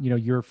about,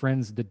 your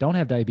friends that don't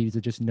have diabetes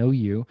that just know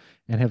you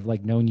and have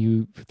like known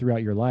you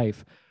throughout your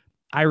life,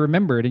 I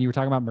remembered, and you were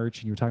talking about merch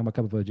and you were talking about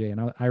Cup of OJ.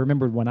 And I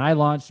remembered when I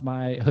launched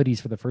my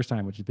hoodies for the first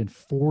time, which has been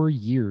 4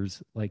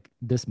 years, like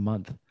this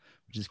month,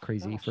 which is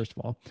crazy, first of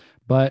all.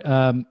 But,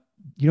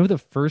 the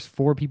first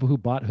 4 people who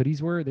bought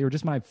hoodies they were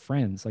just my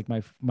friends, like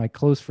my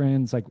close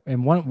friends. Like,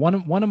 and one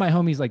of my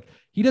homies, like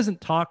he doesn't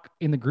talk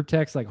in the group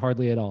text, like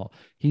hardly at all.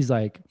 He's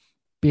like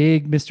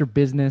big Mr.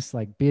 Business,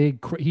 like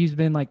he's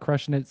been like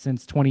crushing it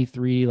since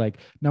 23, like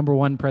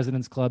 #1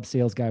 President's Club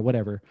sales guy,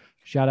 whatever.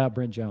 Shout out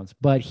Brent Jones.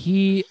 But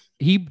he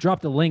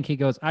dropped a link. He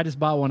goes, I just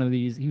bought one of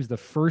these. He was the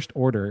first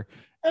order.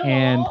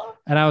 And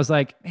I was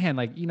like, man,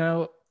 like, you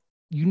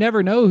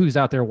never know who's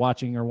out there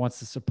watching or wants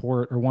to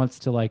support or wants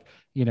to like,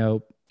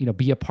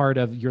 be a part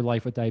of your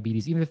life with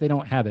diabetes, even if they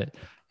don't have it.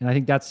 And I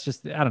think that's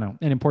just, I don't know,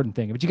 an important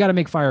thing. But you got to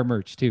make fire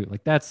merch too.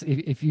 Like that's,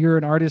 if you're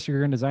an artist or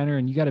you're a designer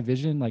and you got a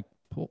vision, like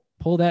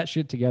pull that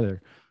shit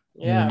together.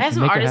 Yeah. I have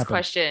some artist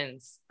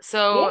questions.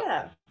 So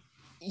Yeah.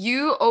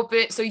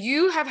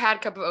 you have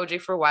had Cup of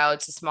OJ for a while.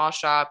 It's a small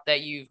shop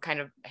that you've kind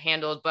of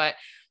handled, I'm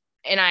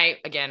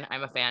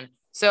a fan.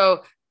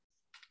 So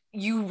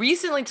you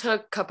recently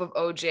took Cup of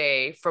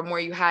OJ from where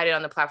you had it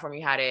on the platform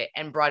you had it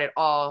and brought it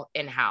all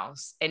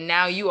in-house. And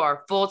now you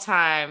are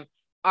full-time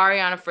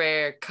Ariana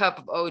Frere Cup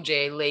of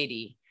OJ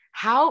lady.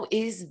 How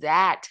is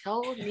that?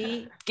 Tell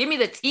me, give me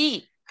the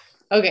tea.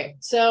 Okay.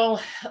 So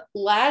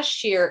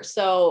last year,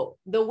 so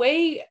the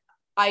way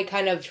I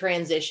kind of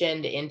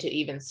transitioned into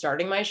even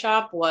starting my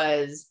shop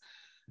was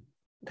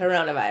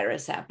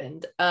coronavirus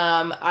happened.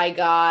 I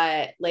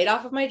got laid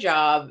off of my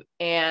job,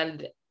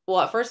 and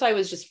well, at first I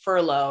was just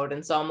furloughed.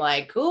 And so I'm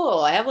like,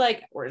 cool,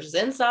 we're just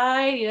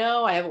inside,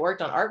 I haven't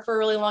worked on art for a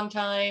really long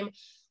time.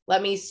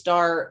 Let me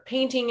start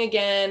painting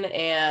again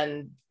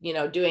and,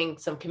 doing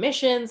some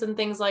commissions and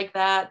things like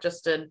that,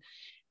 just to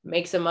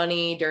make some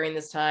money during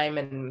this time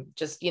and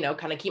just,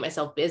 kind of keep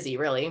myself busy,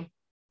 really.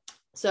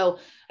 So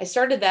I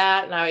started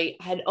that, and I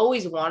had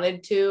always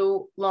wanted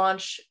to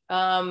launch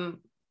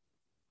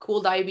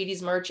cool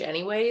diabetes merch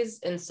anyways.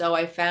 And so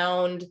I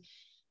found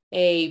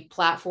a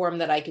platform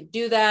that I could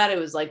do that. It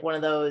was like one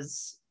of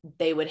those,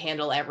 they would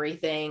handle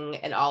everything,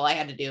 and all I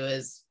had to do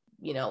is,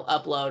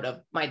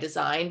 upload my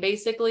design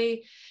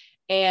basically.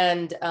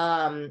 And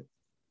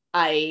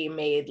I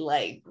made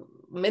like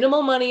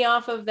minimal money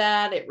off of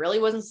that. It really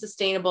wasn't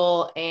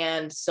sustainable.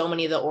 And so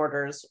many of the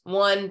orders,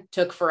 one,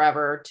 took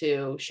forever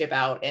to ship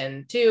out,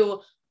 and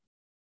two,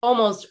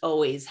 almost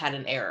always had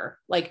an error.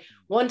 Like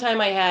one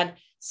time I had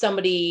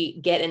somebody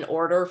get an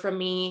order from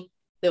me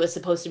that was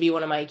supposed to be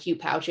one of my cute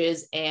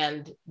pouches,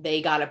 and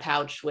they got a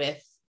pouch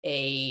with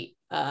a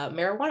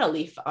marijuana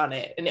leaf on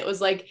it. And it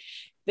was like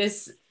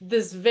this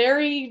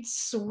very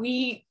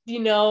sweet,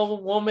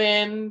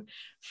 woman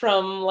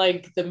from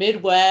like the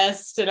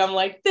Midwest. And I'm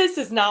like, this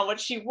is not what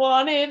she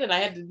wanted. And I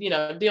had to,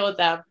 deal with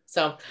that.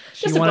 So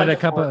she wanted a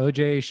cup of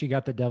OJ. She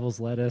got the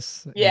devil's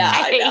lettuce. Yeah,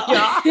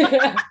 I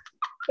know.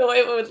 So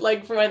it would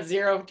like went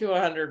 0 to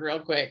 100 real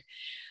quick.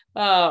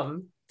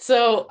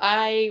 So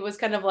I was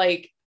kind of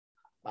like,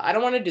 I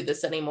don't want to do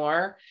this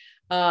anymore.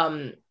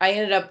 I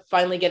ended up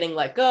finally getting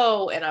let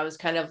go, and I was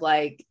kind of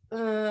like,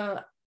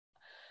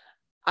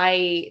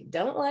 I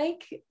don't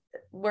like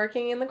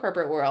working in the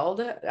corporate world.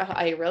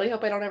 I really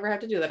hope I don't ever have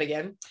to do that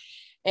again.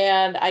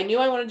 And I knew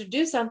I wanted to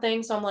do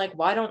something. So I'm like,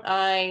 why don't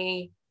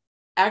I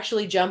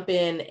actually jump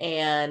in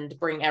and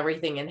bring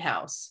everything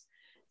in-house?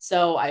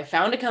 So I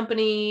found a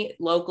company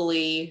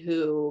locally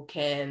who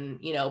can,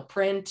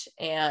 print,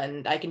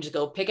 and I can just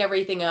go pick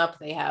everything up.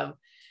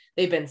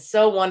 They've been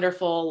so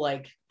wonderful,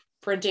 like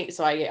printing.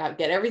 So I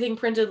get everything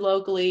printed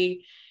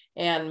locally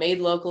and made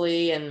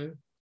locally, and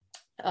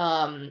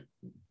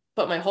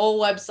put my whole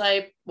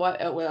website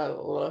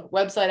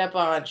up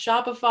on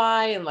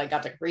Shopify, and like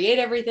got to create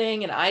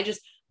everything. And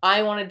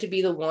I wanted to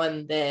be the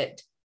one that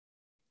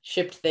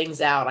shipped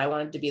things out. I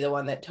wanted to be the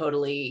one that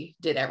totally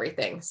did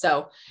everything.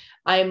 So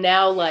I am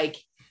now like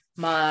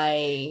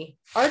my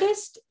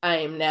artist. I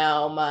am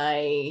now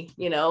my,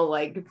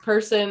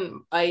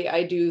 person.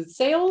 I do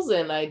sales,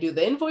 and I do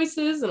the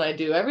invoices, and I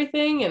do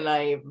everything. And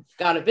I've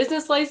got a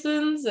business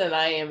license, and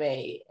I am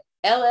a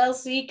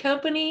LLC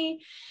company.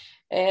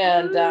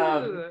 And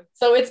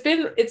so it's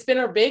been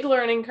a big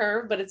learning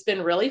curve, but it's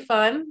been really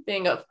fun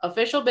being an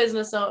official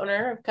business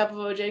owner of Cup of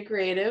OJ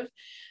Creative.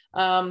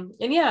 And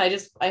yeah,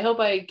 I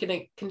hope I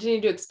can continue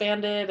to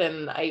expand it.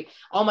 And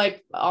all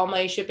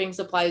my shipping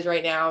supplies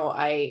right now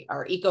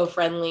are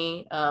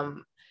eco-friendly.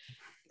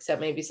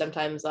 Except maybe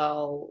sometimes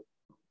I'll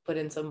put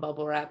in some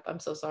bubble wrap. I'm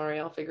so sorry.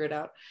 I'll figure it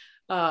out.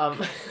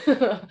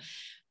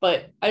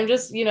 But I'm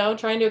just,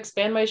 trying to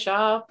expand my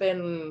shop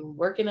and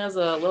working as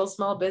a little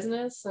small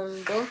business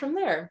and going from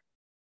there.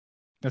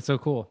 That's so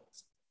cool.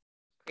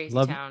 Crazy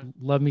town.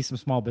 Love me some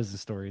small business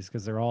stories,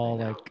 because they're all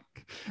like,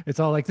 it's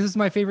all like, this is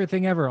my favorite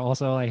thing ever.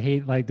 Also, I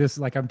hate like this,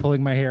 like I'm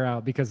pulling my hair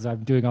out because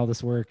I'm doing all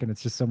this work, and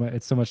it's just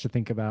it's so much to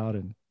think about,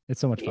 and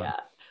it's so much fun. Yeah.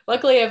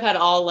 Luckily, I've had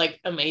all like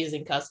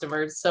amazing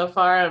customers so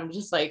far. I'm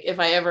just like, if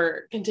I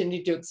ever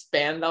continue to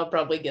expand, I'll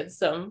probably get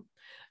some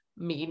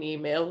mean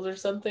emails or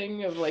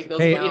something of like those.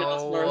 Hey,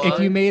 if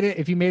you made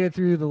it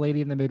through the lady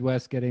in the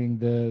Midwest getting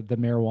the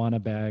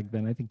marijuana bag,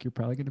 then I think you're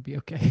probably going to be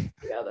okay.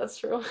 Yeah, that's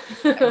true.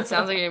 It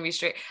sounds like you're gonna be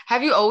straight.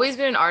 Have you always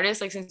been an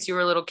artist? Like since you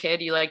were a little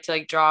kid, you like to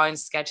like draw and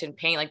sketch and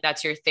paint, like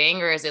that's your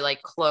thing? Or is it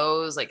like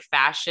clothes, like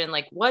fashion?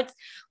 Like what's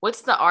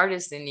the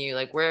artist in you?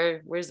 Like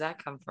where's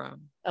that come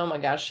from? Oh my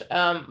gosh.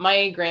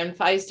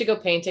 I used to go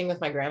painting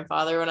with my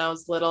grandfather when I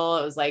was little.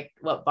 It was like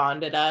what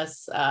bonded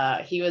us.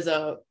 He was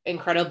a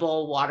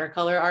incredible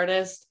watercolor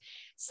artist.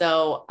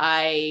 So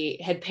I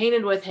had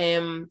painted with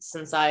him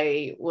since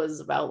I was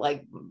about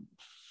like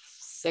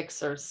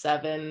 6 or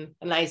 7.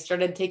 And I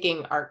started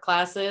taking art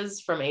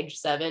classes from age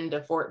 7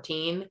 to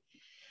 14.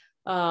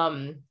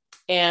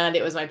 and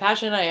it was my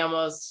passion. I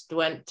almost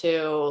went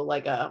to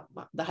like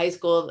the high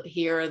school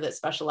here that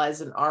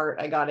specialized in art.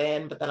 I got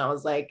in, but then I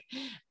was like,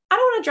 I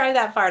don't want to drive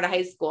that far to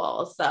high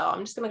school, so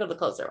I'm just gonna go to the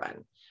closer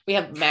one. We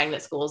have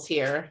magnet schools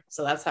here,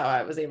 so that's how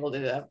I was able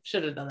to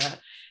should have done that.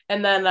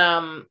 And then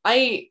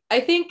I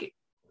think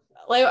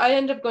like I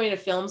ended up going to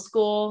film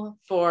school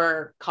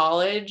for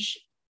college,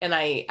 and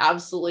I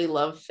absolutely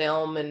love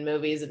film and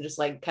movies and just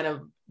like kind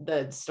of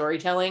the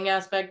storytelling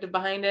aspect of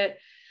behind it.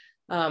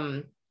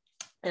 And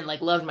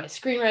like loved my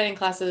screenwriting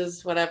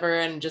classes, whatever,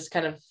 and just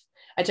kind of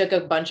I took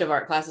a bunch of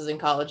art classes in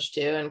college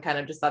too, and kind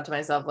of just thought to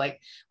myself, like,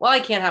 well, I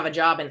can't have a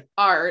job in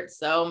art,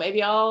 so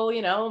maybe I'll,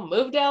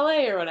 move to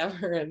LA or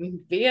whatever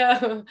and be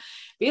a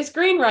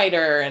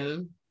screenwriter.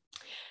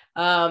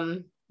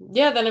 And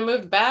yeah, then I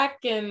moved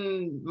back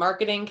and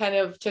marketing kind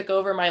of took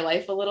over my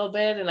life a little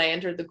bit, and I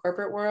entered the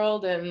corporate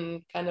world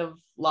and kind of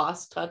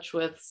lost touch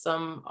with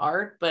some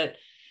art. But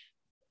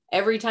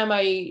every time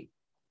a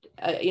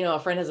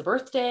friend has a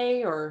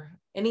birthday or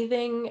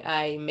anything,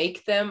 I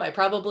make them. I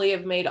probably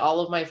have made all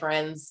of my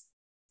friends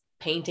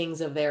paintings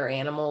of their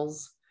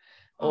animals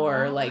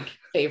or like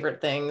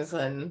favorite things.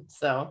 And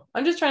so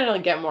I'm just trying to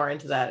like get more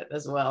into that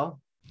as well.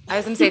 I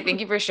was gonna say, thank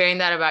you for sharing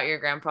that about your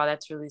grandpa.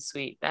 That's really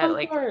sweet. That Of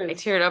like course. I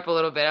teared up a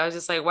little bit. I was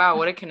just like, wow,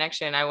 what a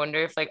connection. I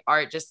wonder if like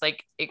art just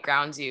like it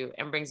grounds you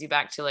and brings you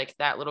back to like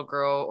that little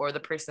girl or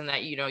the person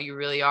that you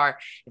really are.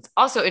 It's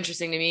also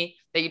interesting to me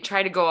that you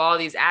try to go all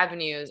these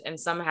avenues and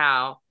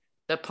somehow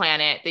the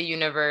planet, the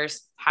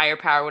universe, higher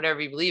power,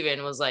 whatever you believe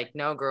in, was like,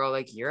 no, girl,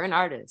 like you're an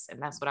artist,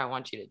 and that's what I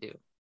want you to do.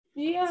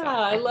 Yeah, So,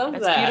 I love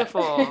that's that.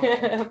 beautiful.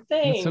 Thanks.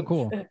 That's so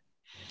cool.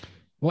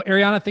 Well,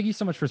 Ariana, thank you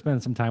so much for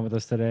spending some time with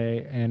us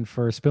today and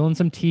for spilling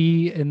some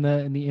tea in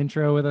the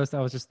intro with us.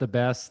 That was just the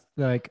best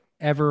like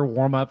ever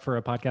warm up for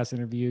a podcast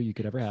interview you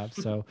could ever have.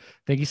 So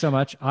thank you so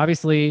much.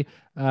 Obviously,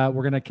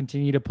 we're gonna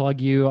continue to plug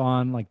you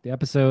on like the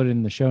episode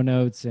and the show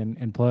notes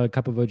and plug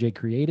Cup of OJ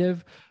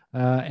Creative.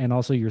 And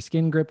also your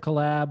Skin Grip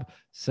collab.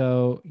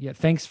 So yeah,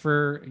 thanks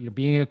for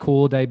being a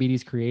cool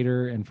diabetes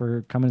creator and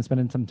for coming and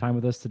spending some time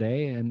with us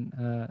today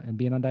and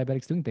being on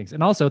Diabetics Doing Things.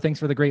 And also thanks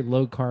for the great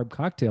low carb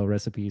cocktail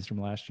recipes from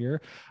last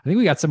year. I think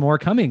we got some more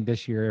coming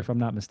this year, if I'm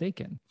not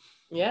mistaken.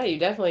 Yeah, you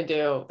definitely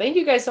do. Thank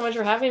you guys so much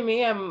for having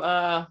me. I'm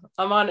on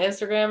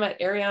Instagram at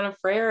Ariana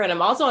Frere, and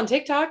I'm also on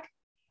TikTok.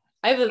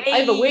 I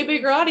have a way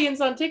bigger audience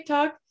on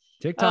TikTok.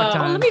 TikTok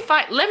time.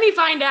 Let me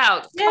find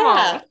out. Come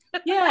on.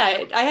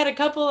 Yeah, I had a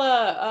couple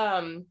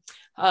of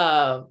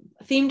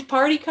themed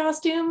party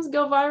costumes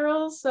go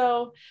viral,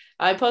 so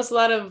I post a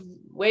lot of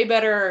way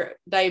better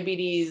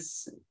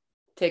diabetes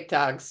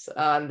TikToks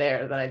on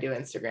there than I do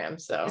Instagram.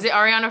 So is it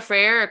Ariana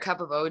Frere or Cup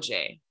of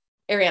OJ?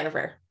 Ariana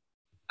Frere.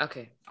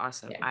 Okay,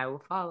 awesome. Yeah. I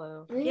will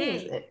follow.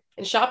 Yay.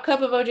 And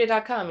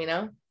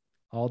shopcupofoj.com,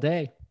 all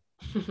day.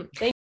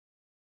 Thank